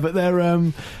 Yeah, but they're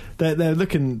going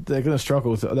to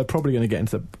struggle. They're probably going to get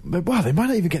into the. Well, they might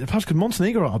not even get the playoffs because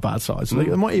Montenegro are a bad side, so they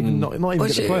might even not even get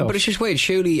the playoffs. But it's just weird.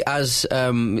 Surely, as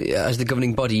the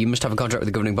governing body, you must have a contract with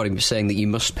the governing body saying that you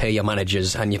must pay your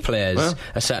managers and your players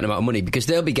a certain amount of money because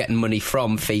they'll be getting money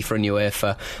from FIFA and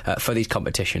UEFA for these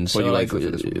competitions. So,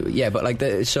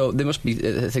 so there must be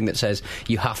a thing that says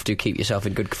you have to keep yourself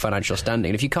in good financial standing.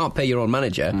 And if you can't pay your own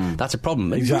manager, that's a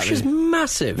problem. Exactly. Russia's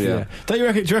massive. Yeah. Do you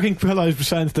reckon Capello was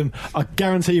saying to them, I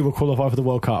guarantee you will qualify for the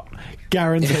World Cup?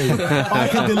 Guarantee. I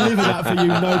can deliver that for you,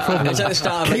 no problem. It's like the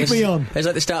start of me on. It's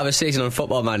like the start of a season on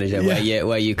Football Manager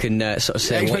where you can sort of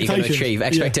say what you're going to achieve.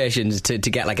 Expectations to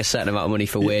get like a certain amount of money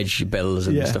for wage bills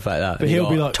and stuff like that. But he'll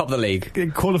be like top of the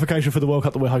league. Qualification for the World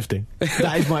Cup that we're hosting.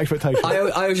 That is my expectation.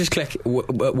 I always just click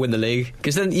win the league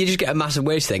because then you just get a massive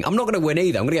wage thing. I'm not going to win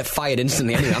either. I'm going to get fired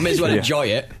instantly anyway. I may as well enjoy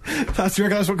it. That's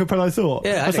what Capello thought.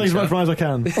 Yeah, I'll take as much money as I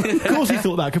can. Of course he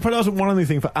thought that. Capello hasn't won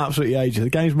anything for absolutely ages. The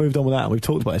game's moved on without him. We've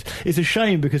talked about this. It's a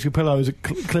shame because Capello is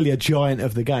clearly a giant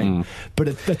of the game,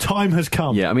 but the time has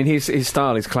come. Yeah, I mean his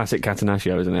style is classic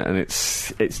Catenaccio, isn't it? And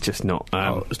it's just not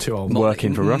it's too old.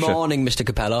 Working for Russia. Morning, Mr.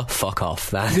 Capello. Fuck off.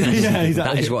 That exactly.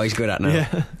 That is what he's good at now.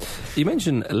 Yeah. You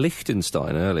mentioned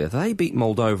Liechtenstein earlier. They beat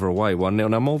Moldova away 1-0.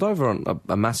 Now Moldova on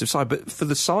a massive side, but for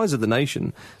the size of the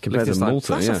nation, compared to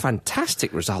Malta, that's a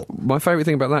fantastic result. My favourite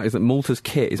thing about that is that Malta's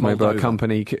kit is made by a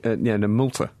company.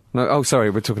 Malta. No, oh,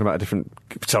 sorry, we're talking about a different...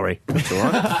 Sorry. That's all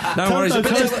right. No worries. But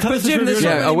Jim, there's so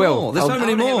many more. There's so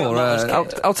many more.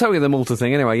 I'll tell you the Malta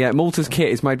thing anyway. Yeah, Malta's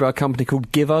kit is made by a company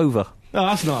called Give Over. Oh,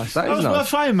 that's nice. That is nice. Worth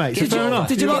saying, mate. Did you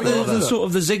like the sort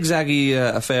of the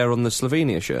zigzaggy affair on the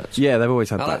Slovenia shirts? Yeah, they've always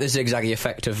had that. I like the zigzaggy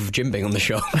effect of jimbing on the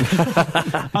show.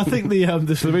 I think the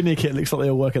Slovenia kit looks like they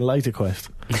all work in Laser Quest.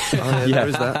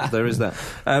 There is that.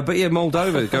 But yeah,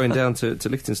 Moldova going down to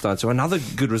Liechtenstein. So another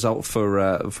good result for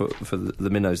the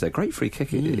Minnows there. Great free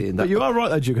kick in that. But you are right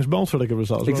though, Duke, because Malta had a good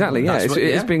result. Exactly, yeah.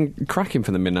 It's been cracking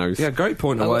for the Minnows. Yeah, great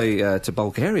point away to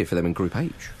Bulgaria for them in Group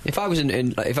H. If I was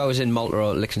in Malta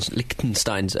or Liechtenstein,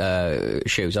 Liechtenstein's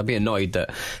shoes, I'd be annoyed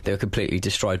that they were completely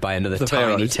destroyed by another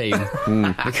tiny team.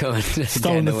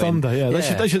 Stolen the thunder, yeah.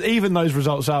 They should even those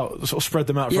results out, sort of spread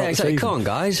them out throughout the season. Come on,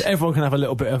 guys. So everyone can have a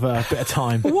little bit of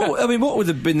time. What would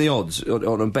have been the odds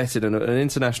on betting an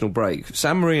international break?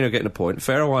 San Marino getting a point,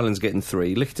 Faroe Islands getting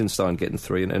 3, Liechtenstein getting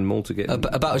 3, and Malta getting...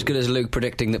 about as good as Luke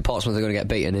predicting that Portsmouth are going to get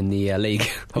beaten in the league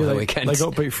over the weekend. They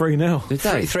got beat 3-0. Did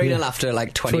they? 3-0 after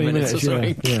like 20 minutes or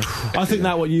something. Yeah. I think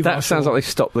that sounds like they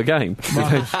stopped the game.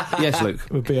 Yes, Luke.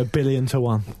 Would be 1 billion to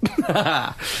 1.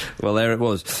 Well, there it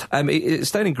was.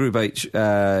 Staying in Group H,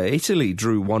 Italy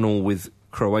drew 1-1 with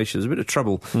Croatia. There's a bit of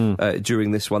trouble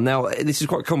during this one. Now, this is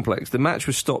quite complex. The match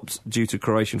was stopped due to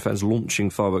Croatian fans launching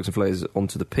fireworks and flares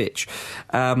onto the pitch.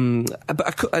 And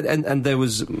there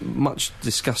was much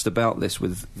discussed about this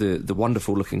with the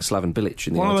wonderful-looking Slaven Bilic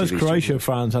in the One of those ITV Croatia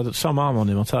fans had some arm on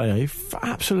him, I'll tell you. He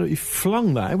absolutely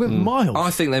flung that. It went miles.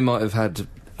 I think they might have had...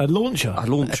 A launcher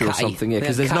or something,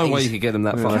 because there's no way you could get them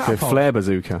that far. Like a flare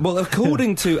bazooka. Well,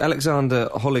 according to Alexander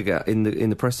Holiga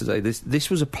in the press today, this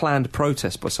was a planned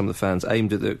protest by some of the fans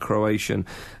aimed at the Croatian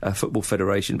Football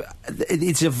Federation. But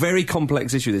it's a very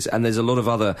complex issue, this, and there's a lot of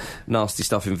other nasty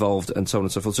stuff involved, and so on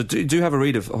and so forth. So do have a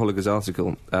read of Holiga's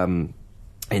article. In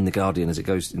The Guardian, as it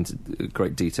goes into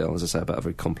great detail, as I say, about a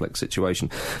very complex situation.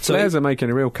 So Flares are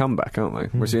making a real comeback,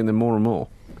 aren't they? We're seeing them more and more.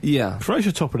 Yeah.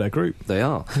 Croatia top of their group. They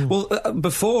are. Well,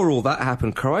 before all that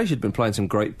happened, Croatia had been playing some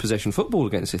great possession football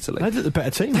against Italy. They looked the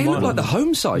better team. They looked like the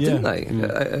home side, didn't they?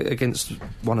 Against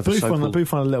one of the so-called...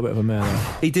 Buffon had a little bit of a mare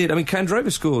there. He did. I mean,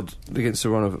 Kandreva scored against the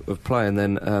run of play, and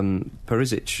then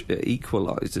Perisic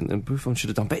equalised, and Buffon should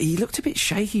have done. But he looked a bit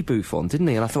shaky, Buffon, didn't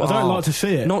he? And I thought, I don't like to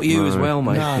see it. Not you as well,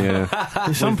 mate. No. Yeah.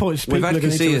 At some points, people we've had are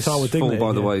going to need to Casillas retire with fall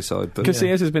by the wayside. But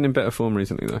Casillas has been in better form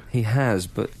recently, though. He has,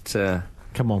 but...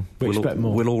 Come on, we expect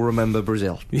more. We'll all remember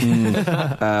Brazil.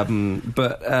 But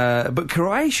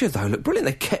Croatia, though, looked brilliant.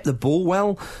 They kept the ball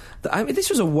well. I mean, this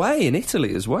was away in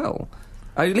Italy as well.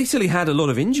 Italy had a lot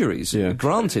of injuries,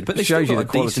 granted, but they shows still you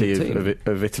got the a decent quality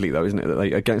of Italy, though, isn't it? That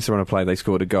they, against the run of play, they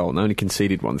scored a goal and they only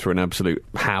conceded one through an absolute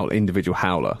individual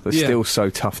howler. They're still so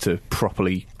tough to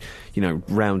properly,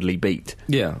 roundly beat.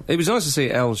 Yeah, it was nice to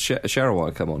see El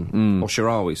Shaarawy come on, or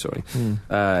Shaarawy, sorry.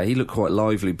 He looked quite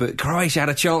lively, but Croatia had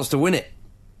a chance to win it.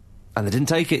 And they didn't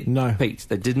take it. No. Pete,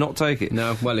 they did not take it.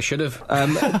 No, well, they should have.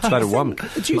 They'd have won.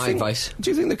 My advice. Do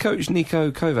you think the coach,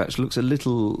 Niko Kovac, looks a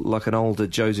little like an older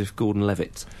Joseph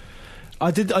Gordon-Levitt?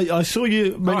 I saw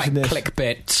you mention this.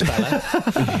 Clickbait speller.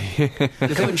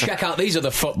 Come and check out these other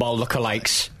football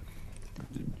lookalikes.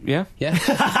 Yeah? Yeah.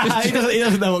 he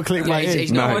doesn't know what clickbait is.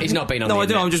 He's not been on the I do.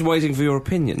 internet. I'm just waiting for your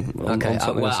opinion. Okay,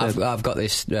 on I've got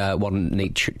this one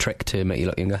neat trick to make you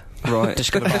look younger. Right.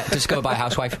 Discovered by a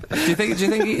housewife. Do you think?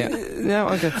 No,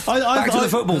 okay. Back to the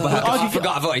football, perhaps. I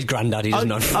forgot. I thought his granddad. He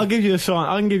doesn't. I'll give you a sign.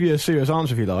 I can give you a serious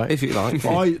answer if you like. If you like.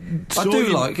 I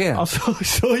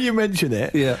saw you mention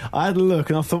it. Yeah. I had a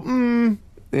look and I thought,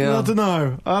 Yeah. I don't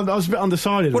know. I was a bit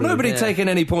undecided. Well, nobody had taken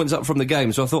any points up from the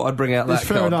game, so I thought I'd bring out that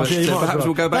card. Enough. But perhaps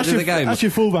we'll go back to the game. That's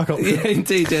your fallback option. Yeah,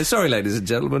 indeed. Yeah. Sorry, ladies and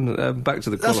gentlemen. Back to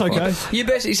the qualifier. That's okay. You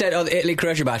basically said, the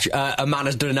Italy-Croatia match, a man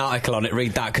has done an article on it,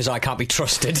 read that, because I can't be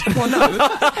trusted. Well, no.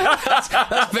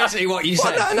 that's basically what you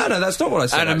said. No, that's not what I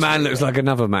said. And a man looks like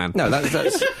another man. No,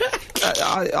 that's...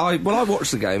 I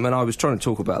watched the game and I was trying to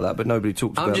talk about that, but nobody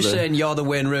talked about it. I'm just saying you're the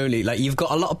Wayne Rooney. Like, you've got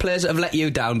a lot of players that have let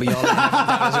you down, but you're letting them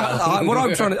down as well. What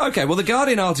I'm trying to... Okay, well, the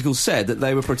Guardian article said that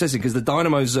they were protesting because the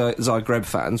Dynamo Zagreb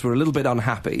fans were a little bit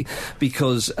unhappy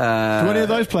because... Do any of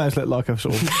those players look like a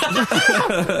sort of...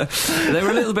 They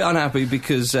were a little bit unhappy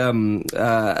because they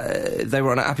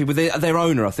were unhappy with their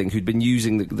owner, I think, who'd been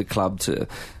using the club to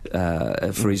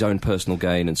for his own personal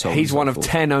gain and so on. He's one of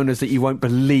 10 owners that you won't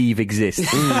believe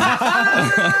exist.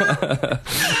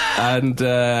 And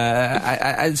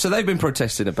so they've been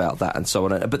protesting about that and so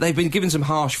on, but they've been given some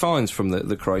harsh fines from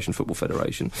the Croatian Football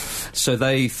Federation. So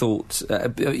they thought,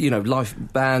 life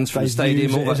bans from the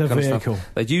stadium, all that kind of stuff.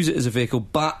 They'd use it as a vehicle,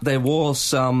 but there was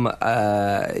some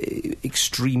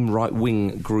extreme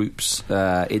right-wing groups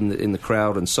in the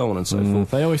crowd and so on and so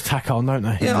forth. They always tack on, don't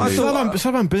they? Yeah, I thought...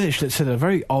 Slaven Bilic said a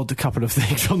very odd couple of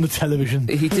things on the television.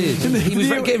 He did. He was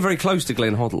getting very close to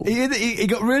Glenn Hoddle. He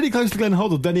got really close to Glenn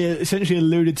Hoddle, then he essentially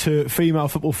alluded to female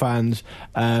football fans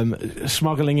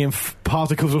smuggling in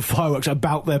particles of fireworks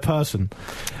about their person.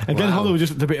 And Glenn Hoddle was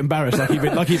just a bit embarrassed,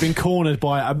 like he'd been cornered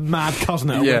by a mad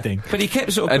cousin at a wedding. But he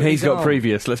kept sort of... And he's got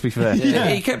previous, let's be fair. Yeah,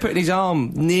 he kept putting his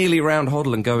arm nearly around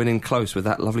Hoddle and going in close with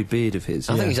that lovely beard of his.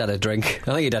 I think he's had a drink.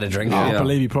 I think he'd had a drink. I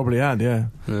believe he probably had, yeah.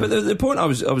 But the point I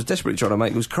was desperately trying to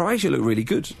make was Croatia looked really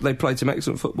good. They played some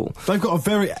excellent football. They've got a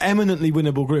very eminently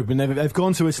winnable group, and they've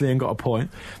gone to Italy and got a point.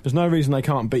 There's no reason they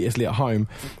can't beat Italy at home.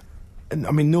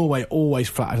 I mean, Norway always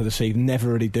flat out of the sea,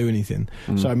 never really do anything.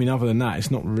 So, I mean, other than that,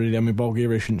 it's not really... I mean,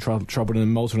 Bulgaria shouldn't trouble,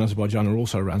 and Malta and Azerbaijan are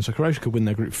also around, so Croatia could win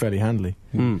their group fairly handily,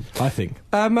 I think.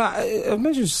 I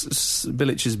mentioned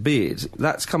Bilic's beard.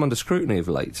 That's come under scrutiny of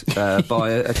late by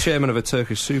a chairman of a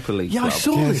Turkish Super League club. I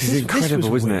saw this. This is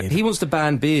incredible, isn't it? He wants to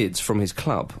ban beards from his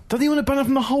club. Doesn't he want to ban it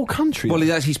from the whole country? Well,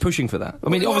 he's pushing for that. I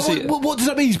mean, obviously... What does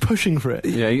that mean, he's pushing for it?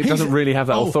 Yeah, he doesn't really have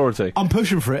that authority. I'm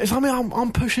pushing for it. I mean,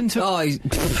 I'm pushing to...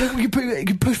 you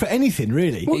can push for anything,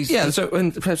 really. Well,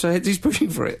 so he's pushing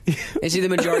for it. Is he the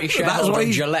majority shareholder of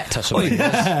Gillette or something?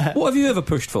 Yeah. What have you ever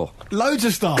pushed for? Loads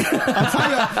of stuff.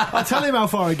 I'll tell him how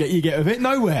far you get with it.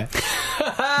 Nowhere.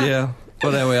 Yeah.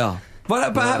 Well, there we are.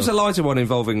 Well, perhaps a lighter one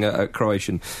involving a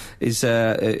Croatian is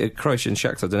a Croatian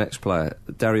Shakhtar Donetsk player,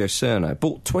 Dario Cerno,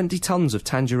 bought 20 tons of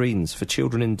tangerines for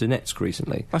children in Donetsk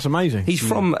recently. That's amazing. He's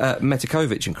from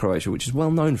Metikovic in Croatia, which is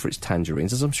well known for its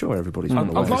tangerines, as I'm sure everybody's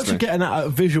aware. I'd like to get a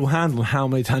visual handle on how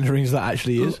many tangerines that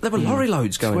actually is. There were lorry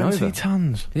loads going over. 20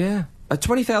 tons. Yeah.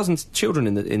 20,000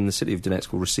 children in the city of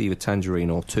Donetsk will receive a tangerine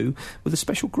or two with a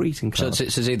special greeting card. So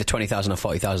it's either 20,000 or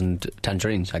 40,000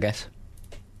 tangerines, I guess.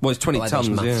 Well, it's 20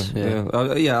 tons,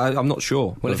 yeah. I'm not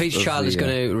sure. Well, if each child is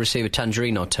going to receive a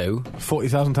tangerine or two...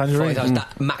 40,000 tangerines? 40,000,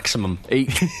 that maximum.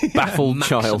 Each baffled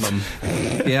child.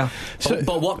 Yeah.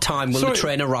 But what time will the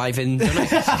train arrive in?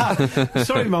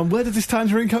 Sorry, Mum, where did this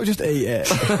tangerine come? Just eat it.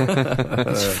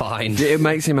 It's fine. It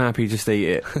makes him happy, just eat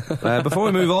it. Before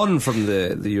we move on from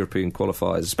the European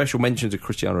qualifiers, special mention to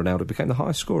Cristiano Ronaldo became the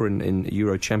highest scorer in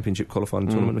Euro Championship qualifying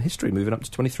tournament in history, moving up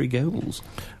to 23 goals.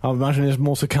 I imagine there's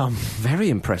more to come. Very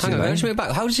impressive. Hang on, let's move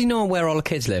back. How does he know where all the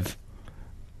kids live?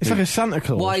 It's like a Santa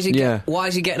Claus. Why is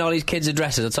he getting all these kids'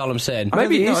 addresses? That's all I'm saying.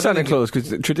 Maybe it is Santa Claus,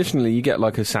 because traditionally you get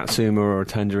like a Satsuma or a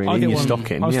tangerine in your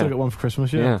stocking. I'll still get one for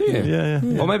Christmas, yeah.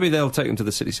 Or maybe they'll take them to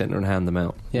the city centre and hand them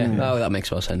out. Yeah. Oh, that makes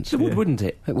more sense. It would, wouldn't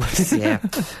it? It would. Yeah.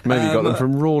 Maybe you got them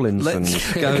from Rawlinson.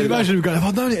 Can you imagine him going, if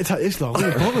I'd known it'd take this long,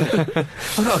 I've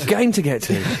got a game to get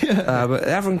to. But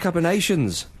African Cup of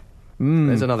Nations.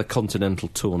 There's another continental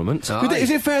tournament.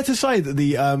 Is it fair to say that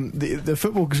the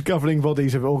football governing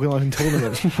bodies of organising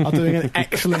tournaments are doing an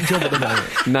excellent job at the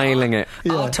moment? Nailing it.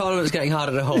 Yeah. Our tournament's getting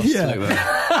harder to host.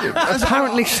 Yeah.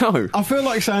 Apparently so. I feel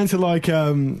like saying to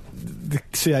the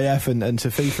CAF and to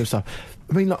FIFA and stuff,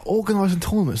 I mean, like, organising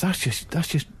tournaments, that's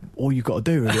just all you've got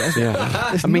to do, really, isn't it?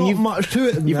 There's not much to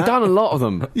it. You've done a lot of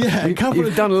them. Yeah,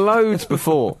 you've done loads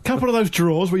before. A couple of those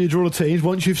draws where you draw the teams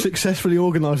once you've successfully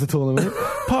organised the tournament.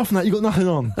 Apart from that, you've got nothing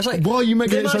on. It's like, why are you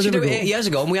making it so difficult? They managed to do it 8 years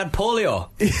ago and we had polio.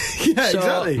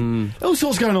 Exactly. All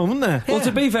sorts going on, wasn't there? Well,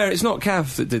 to be fair, it's not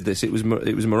CAF that did this. It was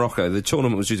Morocco. The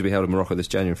tournament was due to be held in Morocco this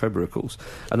January and February, of course,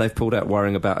 and they've pulled out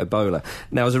worrying about Ebola.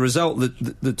 Now, as a result,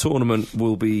 the tournament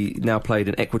will be now played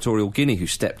in Equatorial Guinea, who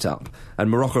stepped up, and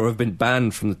Morocco have been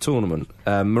banned from the tournament.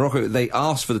 Morocco, they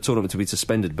asked for the tournament to be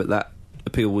suspended, but that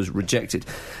appeal was rejected.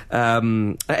 I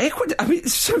mean,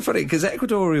 it's so funny because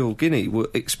Equatorial Guinea were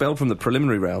expelled from the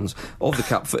preliminary rounds of the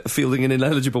Cup for fielding an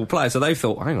ineligible player, so they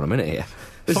thought, hang on a minute here,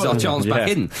 this is our chance back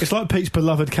in. It's like Pete's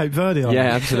beloved Cape Verde, aren't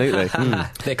absolutely.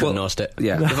 They couldn't host it.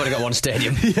 Yeah. They've only got one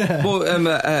stadium. Well,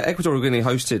 Equatorial Guinea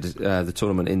hosted the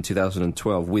tournament in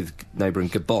 2012 with neighbouring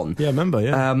Gabon. Yeah, I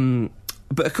remember,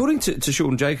 But according to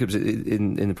Sean Jacobs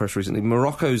in the press recently,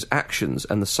 Morocco's actions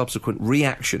and the subsequent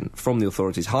reaction from the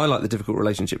authorities highlight the difficult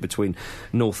relationship between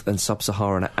North and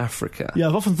Sub-Saharan Africa. Yeah,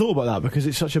 I've often thought about that because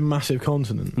it's such a massive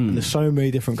continent and there's so many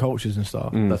different cultures and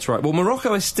stuff. That's right. Well,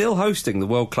 Morocco is still hosting the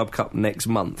World Club Cup next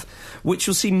month, which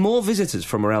will see more visitors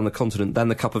from around the continent than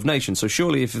the Cup of Nations. So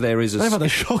surely if there is They've had a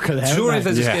shocker there. Surely if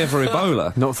there's a scare for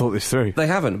Ebola. Not thought this through. They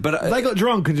haven't. But they got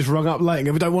drunk and just rung up late and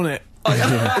go, we don't want it.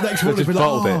 The next one will be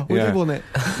like, we do want it.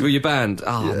 Well, you're banned.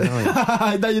 Oh,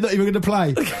 no. No, you're not even going to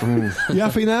play. You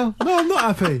happy now? No, I'm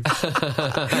not happy. That's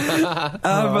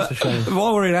a shame.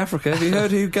 While we're in Africa, have you heard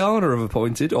who Ghana have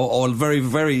appointed? Or very,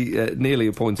 very nearly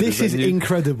appointed? This is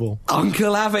incredible.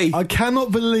 Uncle Avi. I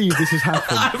cannot believe this has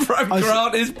happened. Avram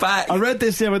Grant is back. I read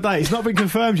this the other day. It's not been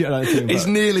confirmed yet, I don't think. It's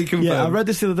nearly confirmed. Yeah, I read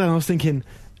this the other day and I was thinking,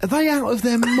 are they out of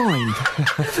their mind?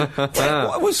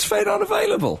 Was Sven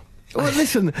unavailable? Well,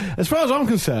 listen, as far as I'm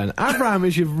concerned, Abraham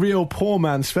is your real poor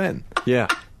man Sven. Yeah.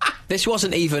 This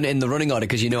wasn't even in the running order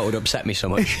because you know it would upset me so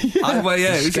much.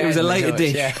 It was a later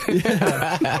dish. Yeah.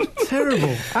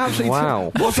 Terrible. Absolutely.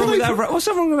 Wow. What's wrong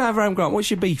with Avram Grant?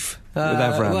 What's your beef?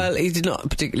 Avram? Well, he's not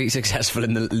particularly successful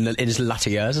in his latter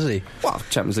years, is he? Well,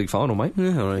 Champions League final, mate.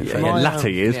 Yeah, all right. Latter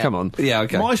years, come on. Yeah,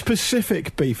 okay. My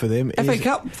specific beef with him is... FA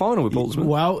Cup final with Portsmouth.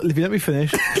 Well, if you let me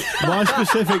finish, my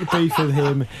specific beef with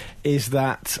him is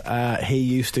that he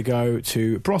used to go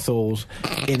to brothels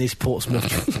in his Portsmouth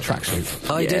tracksuit.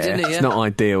 Oh, he did, didn't he? Yeah. It's not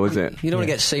ideal, is it? You don't want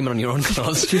to get semen on your own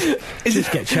clothes.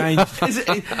 Just get changed.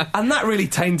 And that really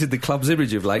tainted the club's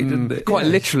image of late, didn't it? Quite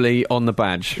literally on the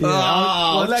badge.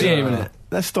 Well, Jim.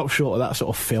 let's stop short of that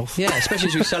sort of filth. Yeah, especially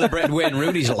as we celebrated Wayne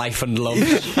Rooney's life and love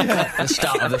at the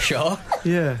start of the show.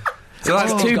 Yeah. So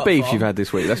that's Oh, two got beefs far. you've had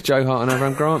this week. That's Joe Hart and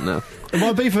Avram Grant now.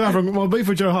 My beef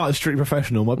with Joe Hart is strictly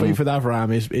professional. My beef with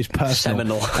Avram is personal.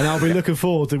 Seminal. And I'll be looking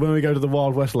forward to when we go to the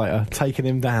Wild West later, taking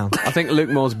him down. I think Luke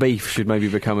Moore's beef should maybe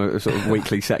become a sort of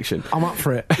weekly section. I'm up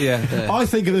for it. Yeah. I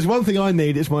think if there's one thing I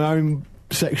need, it's my own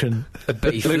section. A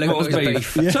beef. Luke Moore's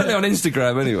beef. beef. Certainly on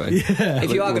Instagram, anyway. Yeah.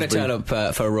 If you are going to Moore's turn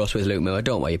up for a roast with Luke Moore,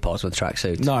 don't wear your Portsmouth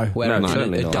tracksuit. No. Wear No, a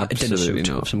certainly not. dinner Absolutely suit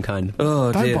not. of some kind.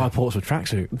 Oh, Don't dear. buy a Portsmouth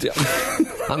tracksuit.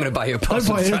 I'm going to buy you a Don't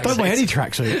Portsmouth tracksuit. buy any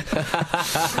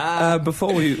tracksuit.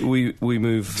 Before we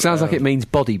move... Sounds like it means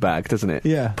body bag, doesn't it?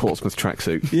 Yeah. Portsmouth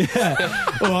tracksuit. Yeah.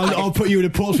 Well, I'll put you in a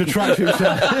Portsmouth tracksuit.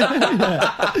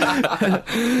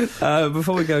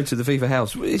 before we go to the FIFA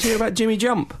house, is it about Jimmy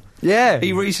Jump? Yeah.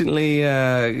 He recently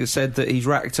said that he's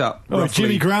racked up... Oh, roughly-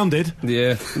 Jimmy grounded.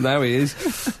 Yeah, now he is.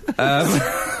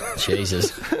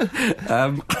 Jesus.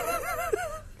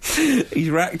 He's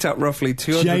racked up roughly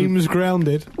 200... James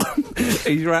grounded.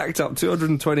 He's racked up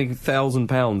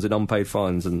 £220,000 in unpaid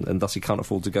fines, and thus he can't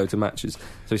afford to go to matches. So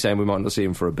he's saying we might not see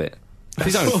him for a bit. It's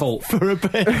his own fault. For a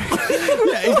bit.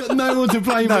 Yeah, he's got no one to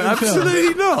blame but himself.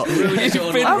 Absolutely not. He's been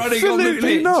running on the Absolutely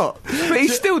pitch. not. But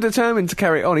he's still determined to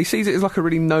carry it on. He sees it as like a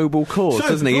really noble cause, So,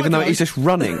 doesn't he? Even right, though he's guys. just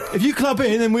running. If you club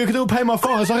in and we can all pay my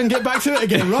fines, I can get back to it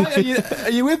again, right? Are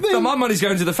you with me? So my money's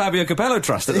going to the Fabio Capello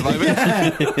Trust at the moment.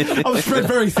 Yeah. I'm spread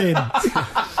very thin.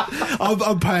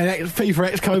 I'm paying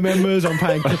FIFA Exco members, I'm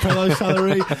paying Capello's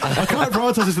salary. I can't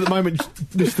prioritise this at the moment,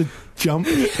 just to jump.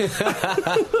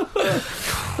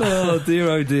 Oh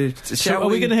dear. So are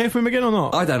we going to hear from him again or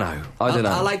not? I don't know.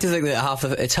 I like to think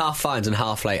that it's half fines and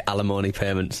half like alimony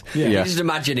payments. Yeah. You just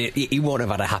imagine it. He won't have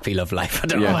had a happy love life. I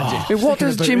don't imagine. I mean, what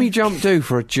does Jimmy Jump do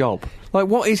for a job? Like,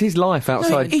 what is his life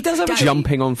outside he does have a-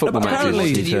 jumping on football Apparently- matches? What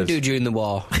he did you says? do during the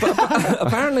war?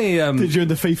 Apparently, During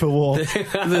the FIFA war.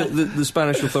 the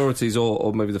Spanish authorities,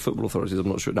 or maybe the football authorities, I'm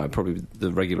not sure. No, probably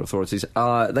the regular authorities.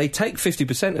 They take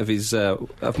 50% of his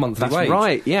of monthly That's wage.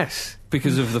 right, yes.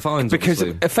 Because of the fines, Because,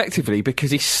 obviously. effectively,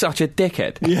 because he's such a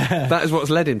dickhead. Yeah. That is what's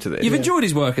led him to this. You've enjoyed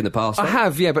his work in the past, I right?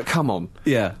 have, yeah, but come on.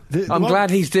 Yeah. I'm glad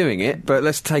he's doing it, but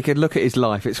let's take a look at his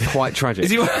life. It's quite tragic.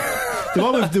 Is he...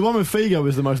 The one with Figo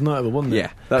was the most notable, wasn't it?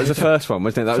 Yeah, that was the first one,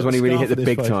 wasn't it? That was when he really hit the Scarf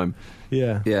big in his time.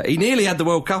 Yeah. Yeah, he nearly had the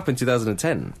World Cup in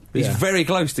 2010. He's Yeah. very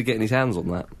close to getting his hands on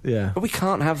that. Yeah. But we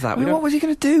can't have that. I mean, what was he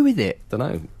going to do with it? Don't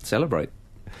know. Celebrate.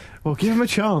 Well, give him a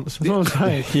chance. That's what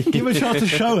I'm saying. Give him a chance to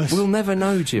show us. We'll never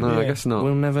know, Jimmy. No, I guess not.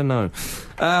 We'll never know.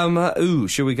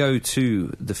 Shall we go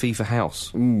to the FIFA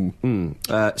house?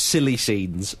 Silly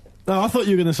scenes. No, I thought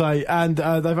you were going to say, and they've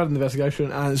had an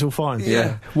investigation and it's all fine.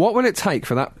 Yeah. What will it take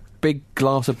for that big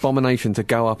glass abomination to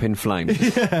go up in flames?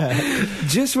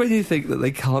 Just when you think that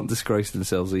they can't disgrace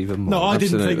themselves even more. No, I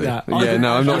didn't think Absolutely. that. Yeah,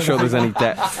 no, I'm not sure there's any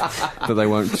depth that they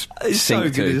won't It's so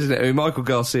sink good, to. isn't it? I mean, Michael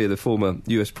Garcia, the former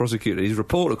US prosecutor, his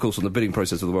report, of course, on the bidding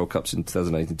process of the World Cups in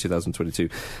 2008 and 2022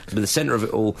 has been the centre of it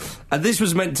all. And this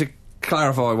was meant to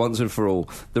clarify once and for all.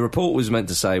 The report was meant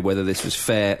to say whether this was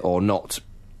fair or not.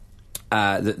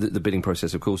 The bidding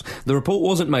process, of course. The report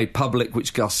wasn't made public,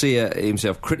 which Garcia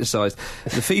himself criticised.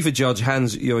 The FIFA judge,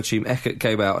 Hans-Joachim Eckert,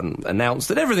 came out and announced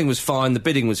that everything was fine, the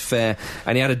bidding was fair,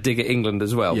 and he had a dig at England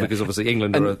as well, because obviously the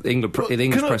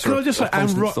English press Can are I just a say,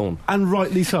 constant thorn. and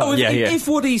rightly so. Oh, if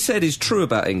what he said is true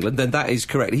about England, then that is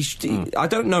correct. I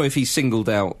don't know if he singled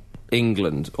out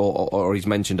England or he's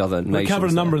mentioned other nations. We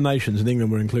covered a number of nations and England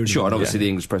were included. Sure, and obviously the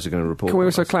English press are going to report. Can we on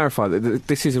also this. clarify that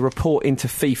this is a report into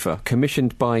FIFA,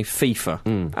 commissioned by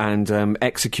FIFA, and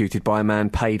executed by a man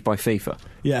paid by FIFA?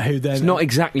 Yeah, who then... It's not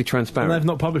exactly And transparent. they've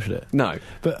not published it. No.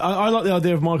 But I like the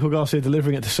idea of Michael Garcia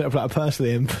delivering it to Sepp Blatter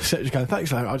personally and Sepp just going,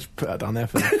 thanks, I'll just put that down there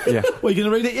for you. Yeah. Well, you going to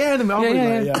read it? Yeah, I'll read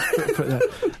it. Yeah. Put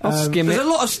that. I'll skim There's it. a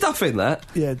lot of stuff in that.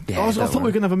 Yeah, Yeah, I don't thought we were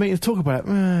worry. going to have a meeting to talk about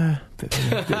it.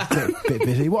 Bit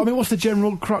busy. What's the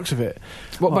general crux of it?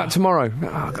 What about tomorrow? Oh,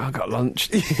 I got lunch.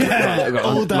 I've got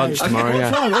all day. lunch tomorrow,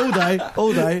 yeah. Fine,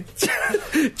 all day.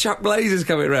 Chuck Blazer's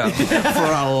coming round for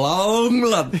a long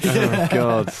lunch. Oh,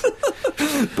 God.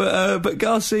 But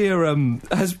Garcia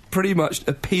has pretty much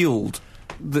appealed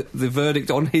the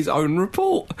verdict on his own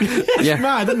report. It's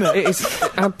mad, isn't it? It's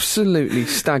absolutely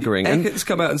staggering. Eckert's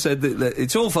come out and said that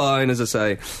it's all fine, as I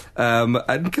say,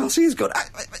 and Garcia's gone...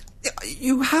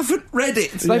 You haven't read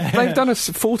it. They've done a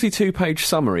 42-page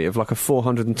summary of like a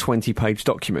 420-page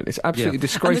document. It's absolutely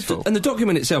disgraceful. And the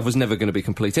document itself was never going to be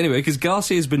complete anyway, because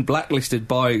Garcia's been blacklisted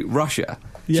by Russia,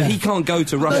 so he can't go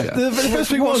to Russia. The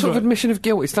best thing what was, sort of admission of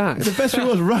guilt is that? The best thing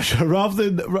was Russia, rather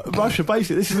than Russia.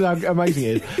 Basically, this is how amazing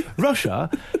it is.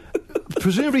 Russia,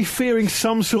 presumably fearing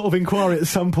some sort of inquiry at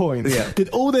some point, did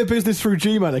all their business through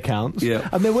Gmail accounts,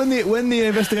 and then when the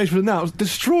investigation was announced,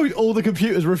 destroyed all the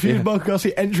computers, refused Michael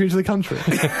Garcia entry into the country.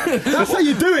 That's how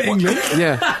you do it, England.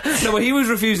 No, well, he was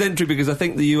refused entry because I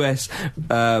think the US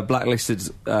blacklisted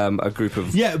a group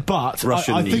of but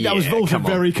Russian... I think that was also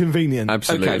very convenient.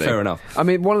 Absolutely. Okay, fair enough. I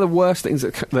mean, one of the worst things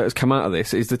that has come out of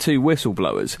this is the two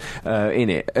whistleblowers in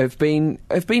it have been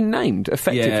named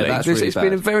effectively. Yeah, that's really it's bad.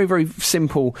 been a very, very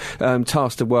simple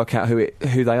task to work out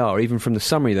who they are, even from the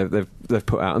summary they've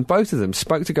put out. And both of them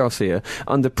spoke to Garcia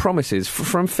under promises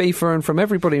from FIFA and from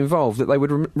everybody involved that they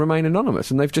would remain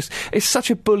anonymous. And they've just... It's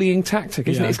such a bullying tactic,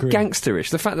 isn't it? It's gangsterish.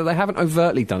 The fact that they haven't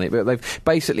overtly done it, but they've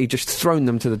basically just thrown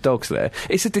them to the dogs there.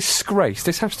 It's a disgrace.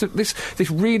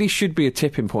 This really should be a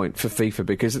tipping point for FIFA,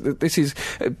 because this is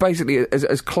basically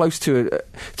as close to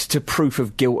proof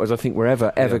of guilt as I think we're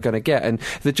ever going to get. And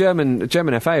the German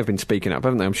FA have been speaking up,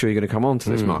 haven't they? I'm sure you're going to come on to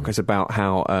this, Marcus, about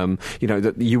how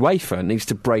that UEFA needs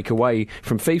to break away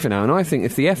from FIFA now. And I think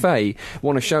if the FA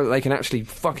want to show that they can actually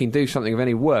fucking do something of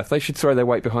any worth, they should throw their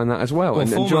weight behind that as well and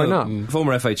join up.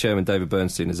 Former FA chairman David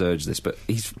Bernstein has urged this, but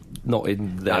he's not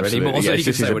in there anymore. So it's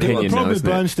just his opinion. The problem with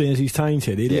now, Bernstein is he's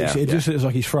tainted. It just looks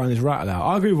like he's throwing his rattle out.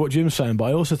 I agree with what Jim's saying, but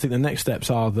I also think the next steps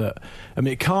are that, I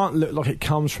mean, it can't look like it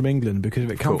comes from England, because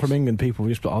if it comes from England, people will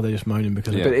just be like, they're just moaning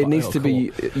because but it needs to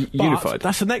be unified. But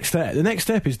that's the next step. The next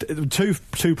step is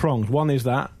two prongs. One is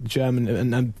that German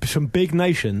and some big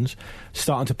nations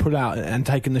starting to pull out and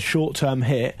taking the short-term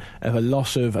hit of a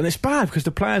loss of... And it's bad, because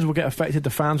the players will get affected, the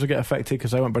fans will get affected,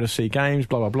 because they won't be able to see games,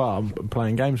 blah, blah, blah,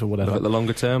 playing games or whatever. But the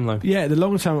longer term, though? Yeah, the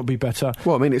longer term will be better.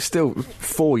 Well, I mean, it's still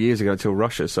 4 years ago till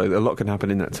Russia, so a lot can happen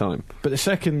in that time. But the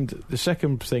second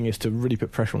thing is to really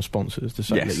put pressure on sponsors to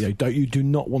say that you do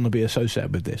not want to be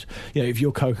associated with this. If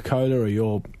you're Coca-Cola or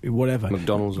you're whatever...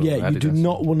 McDonald's or you do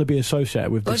not want to be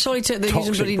associated with this. It's only they're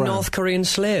using bloody North Korean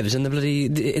slaves in the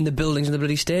buildings in the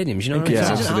bloody stadiums, you know what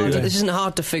I mean? This isn't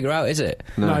hard to figure out, is it?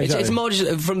 No, it's more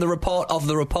just from the report of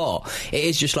the report. It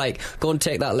is just like, go and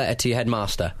take that letter to your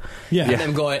headmaster. Yeah. And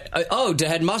then going, the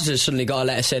headmaster's suddenly got a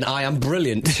letter saying, I am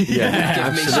brilliant.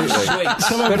 Yeah, Give me some sweets.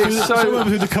 Someone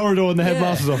through the corridor in the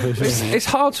headmaster's office. It's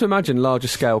hard to imagine larger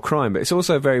scale crime, but it's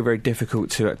also very, very difficult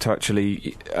to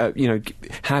actually,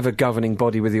 have a governing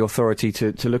body with the authority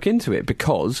to look into it,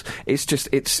 because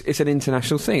it's an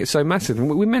international thing. It's so massive. And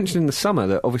we mentioned in the summer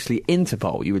that obviously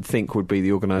Interpol, you would think, would be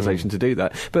the organisation to do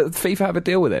that, but FIFA have a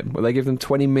deal with them where they give them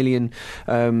 $20 million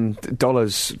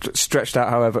stretched out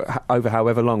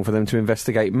however long for them to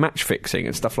investigate match fixing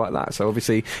and stuff like that. So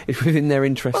obviously it's within their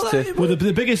interest to... Well,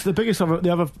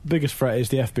 the other biggest threat is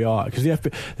the FBI, because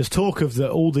there's talk of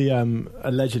all the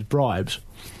alleged bribes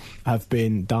have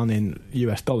been done in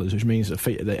US dollars, which means that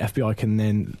the FBI can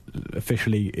then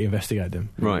officially investigate them.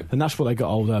 Right. And that's what they got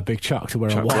old Big Chuck to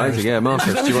wear on wires. Yeah,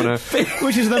 Marcus, do you want to...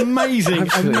 Which is an amazing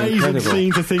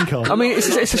thing to think of. I mean, it's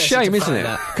a shame, isn't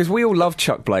it? Because we all love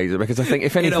Chuck Blazer, because I think,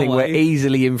 if anything, we're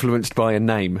easily influenced by a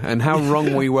name, and how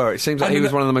wrong we were. It seems like he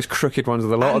was one of the most crooked ones of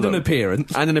the lot of them. And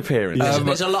an appearance.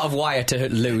 There's a lot of wire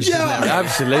to lose. Yeah,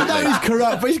 absolutely. I know he's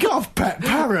corrupt, but he's got a pet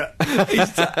parrot.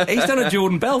 He's done a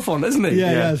Jordan Belfont, hasn't he?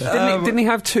 Yeah. Didn't he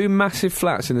have two massive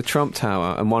flats in the Trump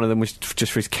Tower, and one of them was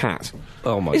just for his cat?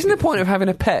 Oh my! Isn't the point of having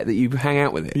a pet that you hang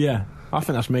out with it? Yeah. I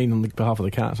think that's mean on behalf of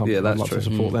the cats. I'd like to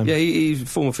support them. Yeah, he's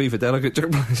former FIFA delegate, Chuck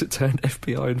Blazer turned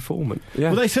FBI informant.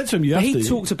 Yeah. Well, they said to him, He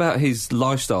talked about his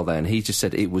lifestyle there, and he just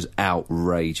said it was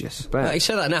outrageous. He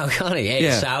said that now, can't he?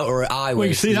 It's out, or I Well,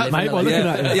 you see that, mate, by looking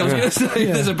at it. I was going to say,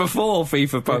 there's a before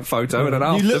FIFA photo and an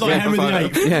after. You look like Henry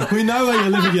VIII. Yeah. We know how you're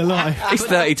living your life. He's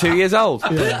 32 years old.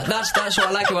 Yeah. That's what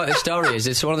I like about this story, is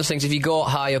it's one of those things, if you go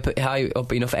high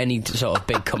up enough any sort of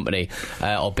big company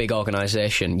or big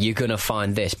organisation, you're going to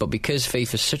find this. But because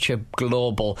FIFA's such a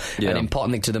global and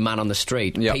important thing to the man on the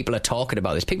street, people are talking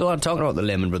about this. People aren't talking about the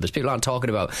Lehman Brothers. People aren't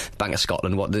talking about Bank of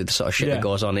Scotland, what the sort of shit that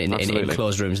goes on in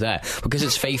closed rooms there. Because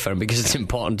it's FIFA and because it's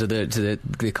important to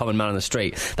the common man on the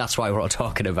street, that's why we're all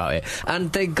talking about it.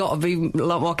 And they've got to be a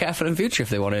lot more careful in the future if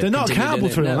they want to. They're not accountable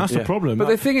to them, that's the problem. But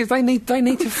the thing is, they need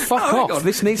to fuck off.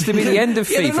 This needs to be the end of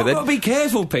FIFA. They've got to be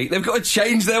careful, Pete. They've got to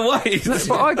change their ways.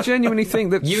 But I genuinely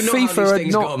think that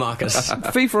FIFA Marcus.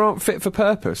 FIFA aren't fit for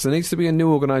purpose. There needs to be a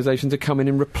new organisation to come in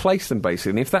and replace them,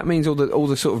 basically. And if that means all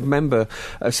the sort of member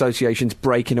associations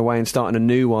breaking away and starting a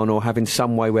new one, or having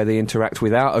some way where they interact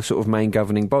without a sort of main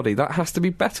governing body, that has to be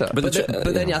better. But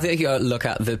then I think you look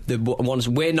at the ones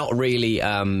we're not really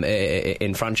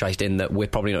enfranchised in, that we're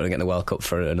probably not going to get the World Cup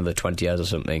for another 20 years or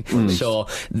something. So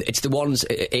it's the ones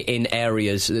in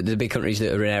areas, the big countries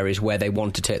that are in areas where they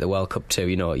want to take the World Cup to.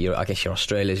 I guess your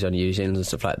Australia's and New Zealand and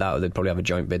stuff like that. They'd probably have a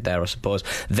joint bid there, I suppose.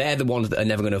 They're the ones that are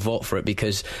never going to vote for it,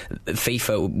 because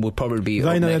FIFA would probably be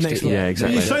they up know next. next yeah,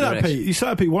 exactly. You say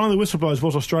that, Pete. One of the whistleblowers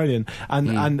was Australian,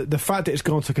 and the fact that it's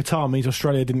gone to Qatar means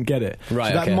Australia didn't get it.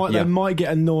 Right. So they might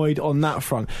get annoyed on that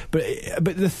front. But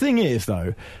the thing is,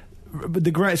 though, but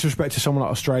the greatest respect to someone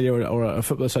like Australia or a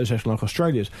football association like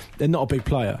Australia's, they're not a big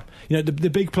player. The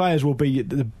big players will be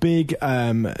the big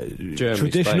Germany,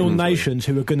 traditional Spain, nations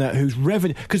whose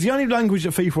revenue, because the only language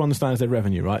that FIFA understands is their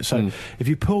revenue, right? So if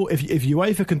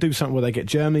UEFA can do something where they get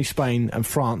Germany, Spain, and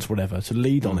France, whatever, to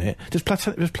lead on it, does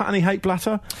Platini hate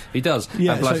Blatter? He does.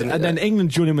 Yeah, and then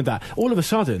England join in with that. All of a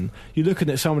sudden, you're looking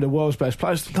at some of the world's best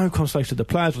players. No consolation to the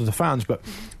players or the fans, but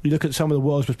you look at some of the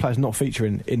world's best players not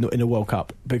featuring in the World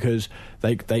Cup because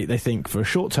they think for a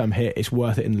short-term hit it's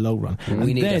worth it in the long run.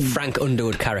 We need a Frank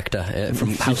Underwood character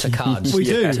from House of Cards. We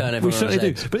do. Turn We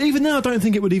certainly do. But even now, I don't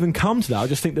think it would even come to that. I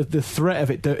just think that the threat of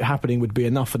it happening would be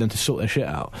enough for them to sort their shit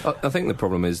out. I think the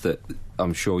problem is that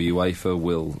I'm sure UEFA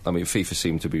will... I mean, FIFA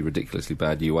seemed to be ridiculously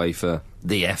bad. UEFA,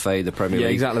 the FA, the Premier League...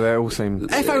 Yeah, exactly. They all seem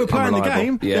FA were playing the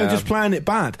game. Yeah. They were just playing it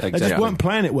bad. Exactly. They just weren't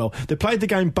playing it well. They played the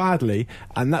game badly,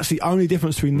 and that's the only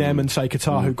difference between them and, say,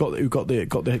 Qatar, who got the...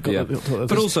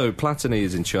 But also, Platini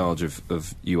is in charge of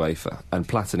UEFA, and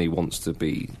Platini wants to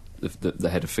be the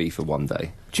head of FIFA one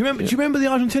day. Do you remember the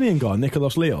Argentinian guy,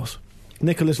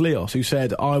 Nicolas Leos, who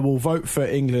said, "I will vote for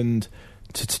England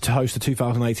to host the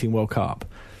 2018 World Cup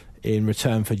in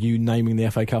return for you naming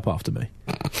the FA Cup after me"?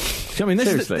 I mean,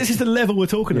 this is the level we're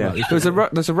talking about. There's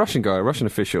a Russian guy, a Russian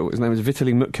official. His name is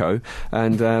Vitaly Mutko,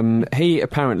 and he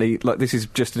apparently, this is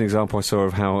just an example I saw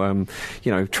of how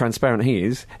transparent he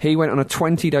is. He went on a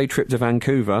 20-day trip to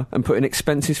Vancouver and put in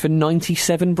expenses for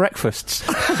 97 breakfasts.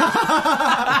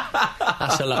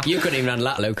 That's a lot. You couldn't even handle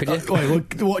that, Lou, could you?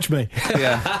 Wait, watch me.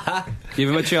 Yeah, give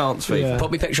him a chance, FIFA. Yeah.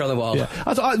 Put me picture on the wall. Yeah.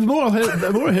 The more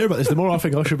I hear about this, the more I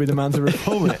think I should be the man to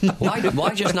reform it.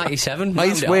 Why just 97?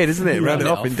 It's weird, isn't it? Round it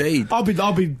off, indeed. I'll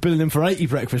be billing him for 80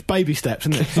 breakfasts. Baby steps,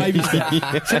 isn't it? Baby steps.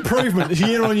 It's improvement. It's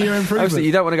year-on-year improvement. Obviously,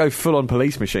 you don't want to go full-on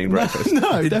police machine breakfast.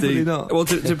 No, definitely not. Well,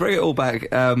 to bring it all back...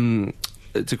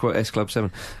 to quote S Club 7,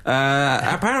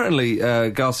 apparently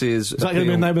Garcia's... Is that going to be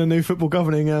the name of the new football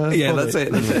governing yeah, body?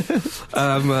 that's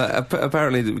it.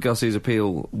 Apparently Garcia's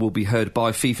appeal will be heard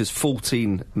by FIFA's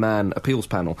 14-man appeals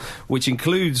panel, which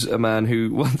includes a man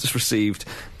who once received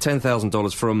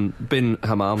 $10,000 from Bin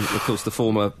Hammam, of course the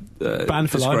former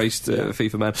disgraced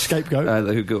FIFA man.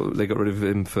 Scapegoat. They got rid of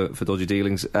him for dodgy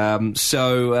dealings.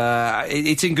 So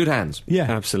it's in good hands.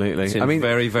 Yeah, absolutely. I mean,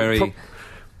 very, very...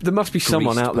 There must be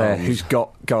someone out there who's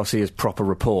got Garcia's proper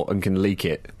report and can leak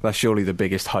it. That's surely the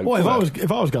biggest hope. Well,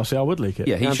 if I was Garcia, I would leak it.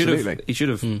 Yeah, he should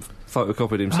have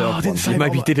photocopied himself. I didn't say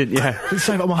maybe he didn't. Yeah, didn't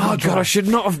save it on my hard drive. God, I should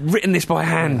not have written this by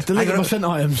hand. Deleted my sent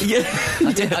items. Yeah,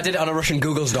 I did it on a Russian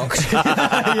Google Docs.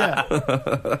 Yeah.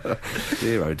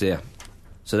 Dear oh dear.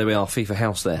 So there we are, FIFA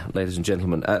House there, ladies and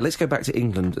gentlemen. Let's go back to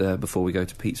England before we go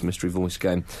to Pete's Mystery Voice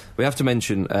game. We have to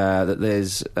mention that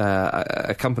there's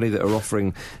a company that are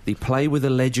offering the Play with a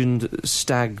Legend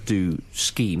Stag Do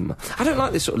scheme. I don't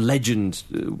like this sort of legend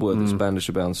word that's bandaged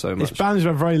around so much. It's bandaged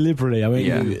around very liberally. I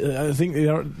mean, I think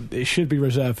it should be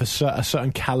reserved for a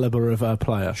certain calibre of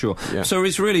player. Sure. Yeah. So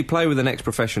it's really Play with an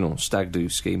ex-professional Stag Do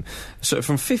scheme. So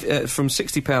from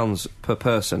 £60 per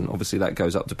person, obviously that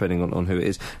goes up depending on who it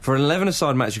is, for an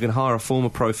 11-a-side match, you can hire a former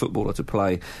pro footballer to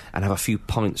play and have a few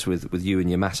pints with you and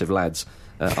your massive lads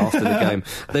after the game.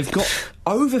 They've got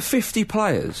over 50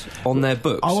 players on their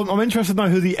books. I'm interested to know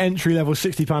who the entry-level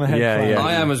 £60 a head player is.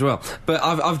 I am as well. But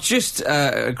I've just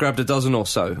grabbed a dozen or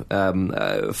so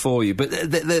for you. But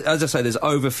as I say, there's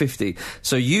over 50.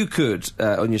 So you could,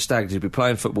 on your stag do, be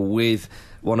playing football with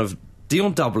one of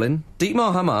Dion Dublin,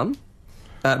 Dietmar Hamann,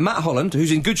 Matt Holland,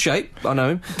 who's in good shape, I know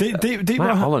him.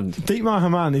 Dietmar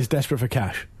Hamann is desperate for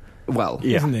cash. Well,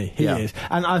 isn't he? He is.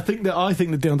 And I think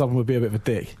that Dion Dublin would be a bit of a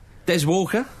dick. Des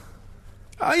Walker.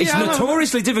 It's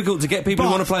notoriously difficult to get people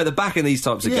who want to play at the back in these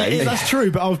types of games. That's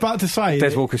true, but I was about to say...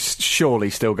 Des Walker's surely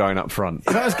still going up front.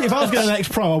 If I was getting an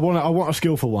ex-pro, I want a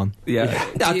skillful one. Yeah.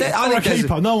 Or a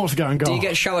keeper. No one wants to go and goal. Do you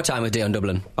get shower time with Dion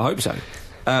Dublin? I hope so.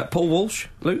 Paul Walsh,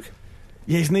 Luke?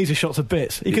 Yeah, his knees are shot to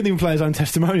bits. He couldn't even play his own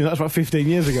testimonial. That was about 15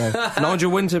 years ago.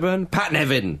 Nigel Winterburn, Pat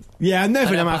Nevin. Yeah,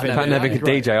 Nevin, I'm having. Pat Nevin could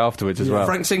DJ afterwards as well.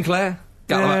 Frank Sinclair.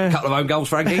 Couple of own goals,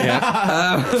 Frankie.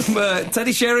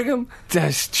 Teddy Sheringham.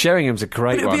 Sheringham's a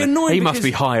great one. He must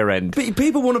be higher end.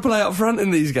 People want to play up front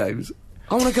in these games.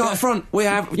 I want to go up front. We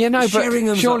have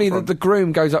Sheringham's surely the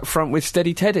groom goes up front with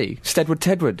Steady Teddy, Stedward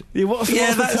Tedward. Yeah, what's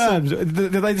the terms? Do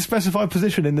they specify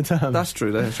position in the terms? That's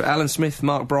true. Alan Smith,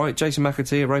 Mark Bright, Jason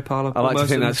McAtee, Ray Parlour. I like to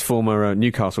think that's former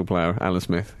Newcastle player Alan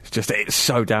Smith. It's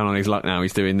so down on his luck now.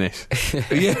 He's doing this.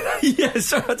 yeah.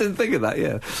 Sorry, I didn't think of that.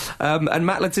 Yeah, and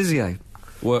Matt Letizia.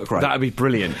 Work rate. That would be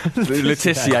brilliant.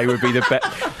 Letizia would be the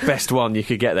best one you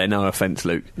could get there. No offence,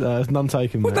 Luke. There's none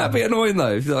taken. Would that be annoying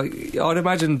though? Like, I'd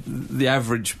imagine the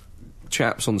average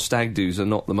chaps on stag do's are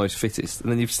not the most fittest, and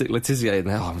then you stick Letizia in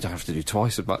there. I don't have to do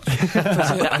twice as much.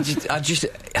 I just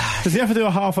does he have to do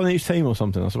a half on each team or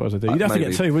something? I suppose I do. You'd have to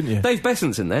get two, wouldn't you? Dave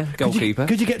Besant's in there, goalkeeper.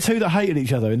 Could you get two that hated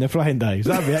each other in their playing days?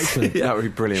 That'd be excellent. That would be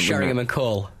brilliant. Sheringham and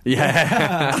Cole.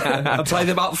 Yeah, and play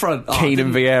them up front. Keane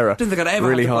and Vieira. Didn't think I'd ever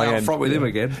really have to play high up end. front with him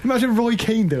again. Imagine Roy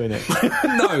Keane doing it.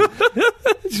 No,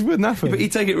 it just wouldn't happen. But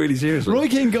he'd take it really seriously. Roy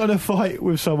Keane got in a fight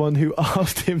with someone who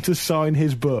asked him to sign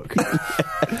his book.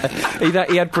 He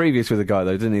had previous with a guy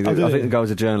though, didn't he? I think the guy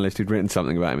was a journalist who'd written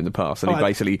something about him in the past, and he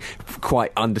basically,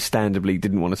 quite understandably,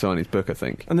 didn't want to sign his book, I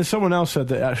think. And then someone else said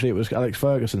that actually it was Alex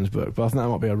Ferguson's book, but I think that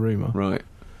might be a rumour. Right.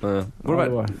 What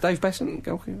about Dave Besant,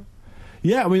 goalkeeper?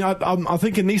 Yeah, I mean, I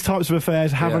think in these types of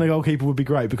affairs, having a goalkeeper would be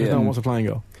great because no one wants a playing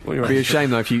goal. It'd be a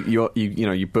shame though if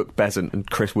you book Besant and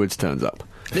Chris Woods turns up.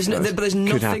 There's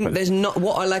nothing. There's not.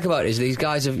 What I like about it is these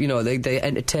guys have, they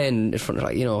entertain in front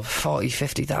of 40,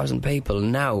 50,000 people.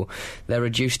 And now they're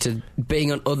reduced to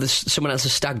being on someone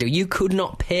else's stag do. You could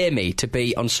not pay me to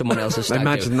be on someone else's stag do.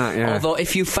 Imagine that. Yeah. Although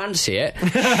if you fancy it,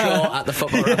 show at the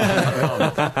football.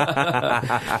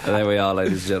 There we are,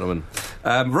 ladies and gentlemen.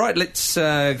 Right, let's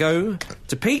go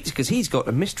to Pete because he's got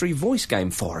a mystery voice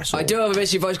game for us. I do have a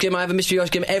mystery voice game. I have a mystery voice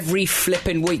game every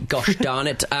flipping week. Gosh darn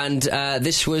it! And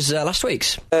this was last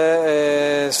week's.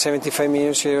 75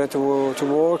 minutes to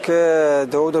work.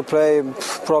 The other play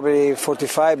probably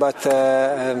 45, but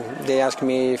they asked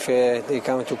me if they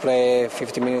come to play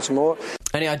 50 minutes more.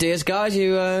 Any ideas, guys?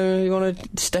 You want to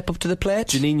step up to the plate?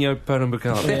 Janino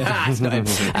Pernambucano. It's not him.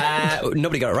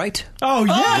 Nobody got it right. Oh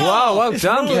yeah! Wow, well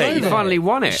done, Pete. You finally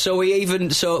won it. So we either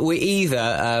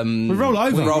roll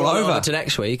over to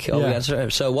next week.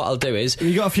 So what I'll do is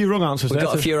you got a few wrong answers. We've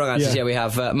got a few wrong answers. Yeah, we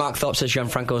have Mark Thorpe says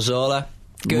Gianfranco Zola.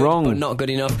 Good, wrong, but not good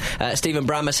enough. Stephen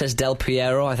Brammer says Del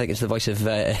Piero. I think it's the voice of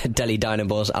Delhi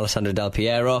Dynamo's Alessandro Del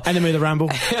Piero. Enemy of the Ramble.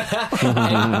 Ed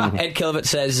Kilbert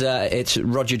says it's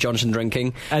Roger Johnson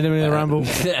drinking. Enemy of the Ramble.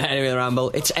 Enemy of the Ramble.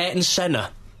 It's Ayrton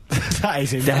Senna. That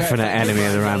is definite enemy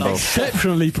of the Ramble.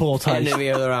 Exceptionally poor taste. Enemy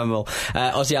of the Ramble.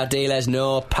 Ozzy Ardiles,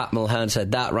 no. Pat Mulhern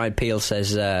said that. Ryan Peel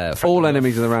says all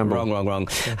enemies of the Ramble. Wrong.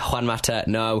 Juan Mata,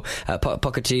 no.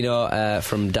 Pochettino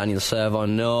from Daniel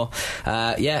Servon, no.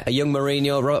 A young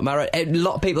Mourinho, Robert Mara. A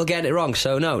lot of people getting it wrong,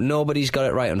 so no, nobody's got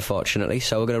it right, unfortunately.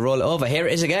 So we're going to roll it over. Here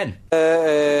it is again.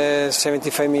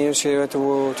 75 minutes to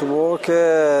work.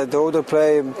 The other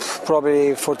play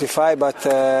probably 45, but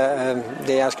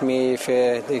they asked me if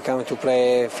they come to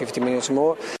play 50 minutes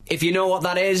more. If you know what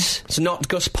that is, it's not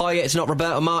Gus Poyet, it's not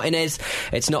Roberto Martinez,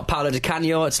 it's not Paolo Di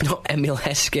Canio, it's not Emil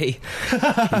Heskey.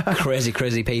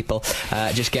 crazy people.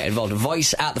 Just get involved.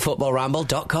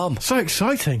 voice@thefootballramble.com. So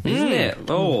exciting, isn't it?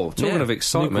 Oh, talking of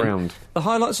excitement. The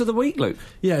highlights of the week, Luke.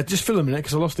 Yeah, just fill them in it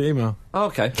because I lost the email. Oh,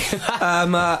 okay.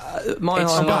 I'm back.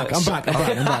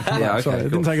 Yeah, okay. Sorry, it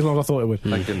didn't take as long as I thought it would.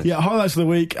 Thank goodness. Yeah, highlights of the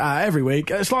week every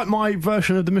week. It's like my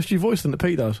version of the mystery voice thing that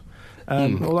Pete does.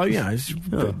 Although, it's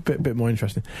a bit more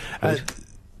interesting.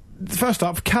 First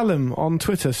up, Callum on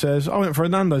Twitter says, I went for a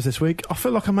Nando's this week. I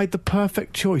feel like I made the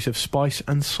perfect choice of spice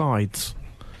and sides.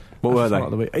 What were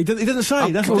they? He doesn't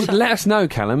say. Let us know,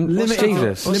 Callum.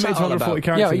 Jesus. Limited 140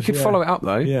 characters. Yeah, you could follow it up,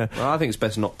 though. Yeah. Well, I think it's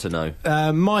best not to know.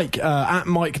 Mike, at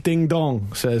Mike Ding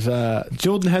Dong, says,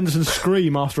 Jordan Henderson's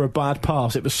scream after a bad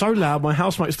pass. It was so loud, my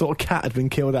housemates thought a cat had been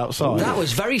killed outside. That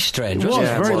was very strange, wasn't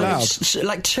it? Very loud.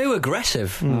 Like, too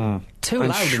aggressive. Too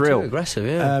loud shrill. and too aggressive,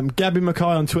 yeah. Gabby Mackay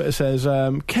on Twitter says,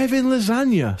 Kevin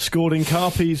Lasagna scored in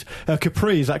Capri. Is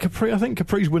that Capri? I think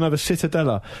Capri's win over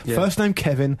Cittadella. Yeah. First name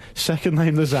Kevin, second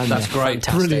name Lasagna. That's great.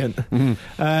 Brilliant.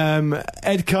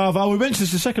 Ed Carver, we mentioned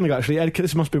this a second ago actually.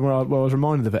 This must be where I was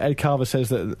reminded of it. Ed Carver says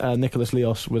that Nicholas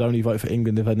Leos would only vote for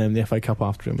England if they named the FA Cup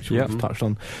after him, which we've touched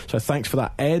on. So thanks for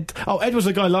that, Ed. Ed was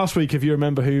the guy last week, if you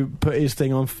remember, who put his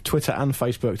thing on Twitter and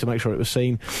Facebook to make sure it was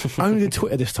seen. Only did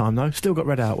Twitter this time though. Still got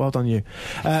read out. Well done, you. you.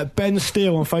 Ben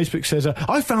Steele on Facebook says,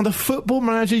 I found a Football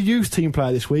Manager youth team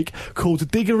player this week called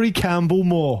Diggory Campbell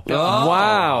Moore. Oh,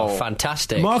 wow.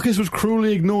 Fantastic. Marcus was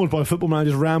cruelly ignored by Football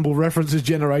Manager's ramble references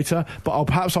generator, but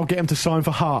perhaps I'll get him to sign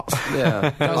for Hearts.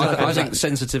 Yeah, I think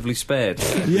sensitively spared.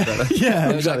 Yeah,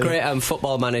 there was that great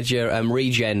Football Manager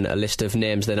regen list of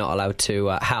names they're not allowed to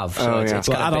have. So it's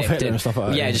kind of Adolf Hitler and stuff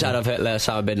like that. Yeah, just Adolf Hitler,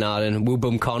 Osama bin Laden, Wu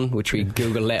Bum Khan, which we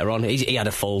Googled later on. He had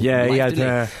a full life, he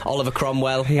had Oliver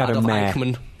Cromwell, he had Adolf a mare.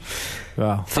 Eichmann.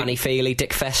 Wow. Fanny Feely,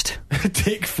 Dick Fest.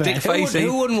 Dick Fest.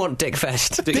 Who wouldn't want Dick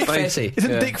Fest? Dick Facey.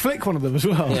 Isn't Dick Flick one of them as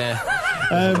well?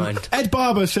 Yeah. Ed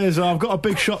Barber says, I've got a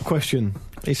big shop question.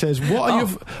 He says,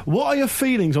 what are your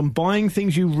feelings on buying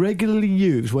things you regularly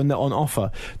use when they're on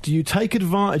offer? Do you take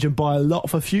advantage and buy a lot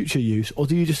for future use, or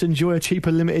do you just enjoy a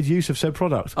cheaper limited use of said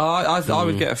product? I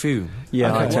would get a few.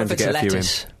 Yeah, okay. I tend to get a few in.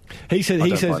 He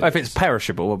says if it's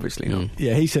perishable, obviously not.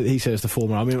 Yeah, he says the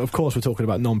former. I mean, of course, we're talking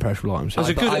about non-perishable items.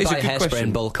 I buy hairspray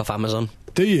in bulk off Amazon.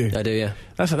 Do you? I do, yeah.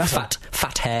 That's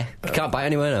fat hair. You can't buy it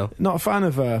anywhere now. Not a fan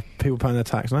of people paying their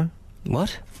tax, no?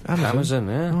 What? Amazon,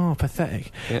 yeah. Oh,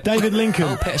 pathetic. Yeah. David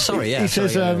Lincoln. Sorry, yeah. He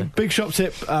says, big shop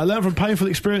tip, learn from painful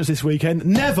experience this weekend,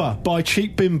 never buy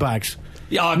cheap bin bags.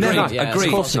 Yeah, I agree. Never. Yeah, agree.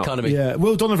 False economy. Yeah,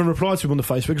 Will Donovan replied to him on the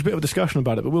Facebook. There's a bit of a discussion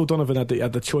about it, but Will Donovan had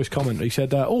the choice comment. He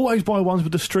said, always buy ones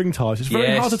with the string ties. It's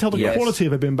very hard to tell the quality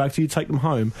of a bin bag till you take them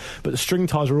home, but the string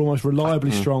ties are almost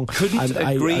reliably strong. Couldn't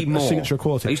agree more. Signature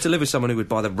quality. I used to live with someone who would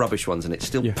buy the rubbish ones, and it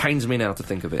still pains me now to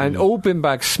think of it. And all bin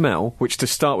bags smell, which to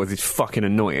start with is fucking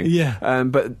annoying. Yeah.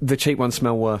 But the cheap ones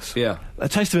smell worse. Yeah. A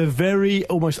taste of a very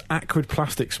almost acrid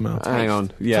plastic smell. Hang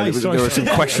on. Yeah, there were some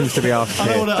questions to be asked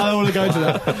here. I don't want to go into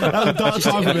that. That was a dark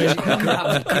time for me.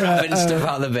 Grabbing stuff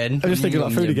out of the bin. I'm just thinking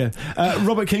about food again.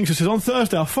 Robert Kingston says, on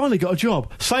Thursday I finally got a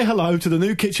job. Say hello to the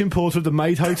new kitchen porter of the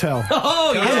Maid Hotel.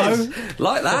 Oh, hello. Yes.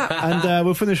 Like that. And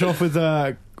we'll finish off with...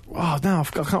 I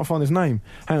can't find his name.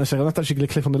 Hang on a second, I'll have to actually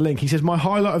click on the link. He says, my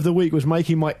highlight of the week was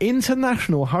making my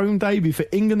international home debut for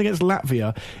England against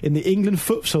Latvia in the England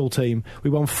futsal team. We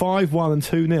won 5-1 and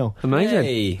 2-0. Amazing.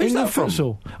 Hey. England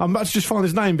futsal. I'm about to just find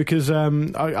his name because I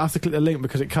have to click the link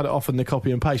because it cut it off in the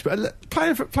copy and paste. But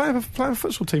playing a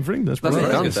futsal team for England. That's I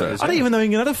didn't even know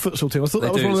England had a futsal team. I thought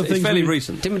that was one of the things. It's fairly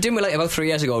recent. Didn't we, like, about 3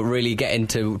 years ago, really get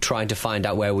into trying to find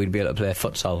out where we'd be able to play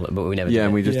futsal, but we never did. Yeah,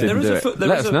 and we just didn't do it.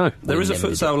 Let us know. There is a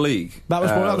futsal league. That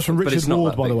was from Richard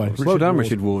Ward, by the way. Well done,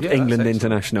 Richard Ward. Yeah, England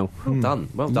International.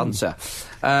 Well done, sir.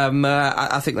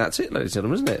 I think that's it, ladies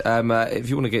and gentlemen, isn't it? If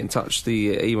you want to get in touch,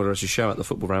 the email address is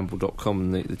show@thefootballramble.com,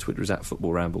 and the Twitter is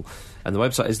 @footballramble, and the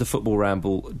website is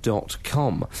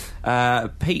thefootballramble.com.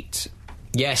 Pete.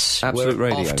 Yes, Absolute we're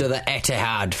Radio. off to the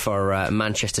Etihad for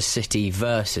Manchester City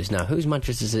versus. Now, who's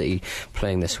Manchester City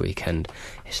playing this weekend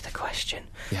is the question.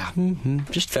 Yeah.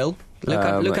 Just Phil.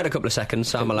 Look at a couple of seconds,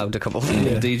 so I'm allowed a couple.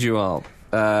 Indeed you are.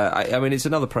 I mean, it's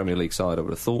another Premier League side, I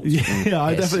would have thought. Yeah,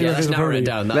 I definitely let's narrow it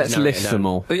down. Let's list them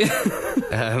all. Luke,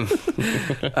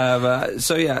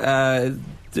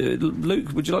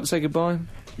 would you like to say goodbye?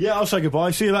 Yeah, I'll say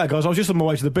goodbye. See you later, guys. I was just on my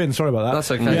way to the bin. Sorry about that.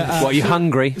 That's okay. Yeah, What, are you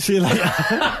hungry? See you later.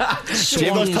 See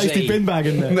you guys tasty bin bag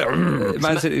in there.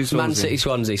 Man City,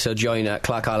 Swansea. So join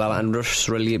Clark Isle and Russ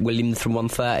Williams from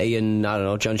 1:30, and I don't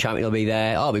know, John Champion will be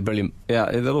there. Oh, it'll be brilliant.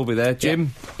 Yeah, they'll all be there.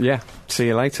 Jim? Yeah, see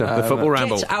you later. The Football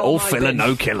Ramble. All filler,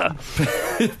 no killer.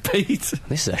 Pete?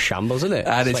 This is a shambles, isn't it?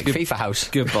 And it's like FIFA House.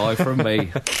 Goodbye from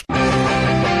me.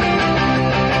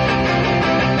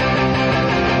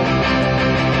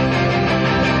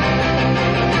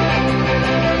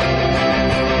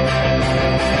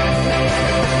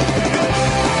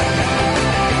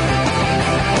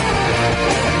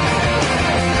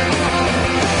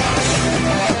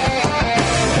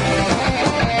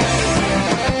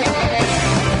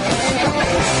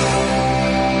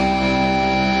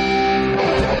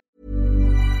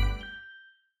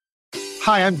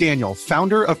 Hi, I'm Daniel,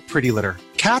 founder of Pretty Litter.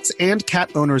 Cats and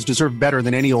cat owners deserve better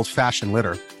than any old-fashioned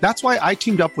litter. That's why I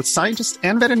teamed up with scientists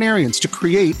and veterinarians to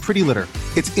create Pretty Litter.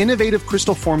 Its innovative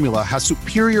crystal formula has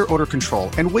superior odor control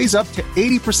and weighs up to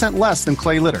 80% less than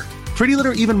clay litter. Pretty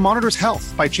Litter even monitors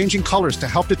health by changing colors to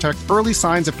help detect early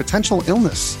signs of potential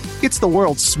illness. It's the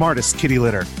world's smartest kitty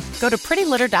litter. Go to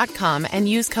prettylitter.com and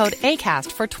use code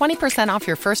ACAST for 20% off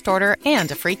your first order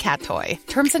and a free cat toy.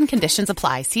 Terms and conditions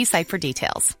apply. See site for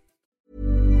details.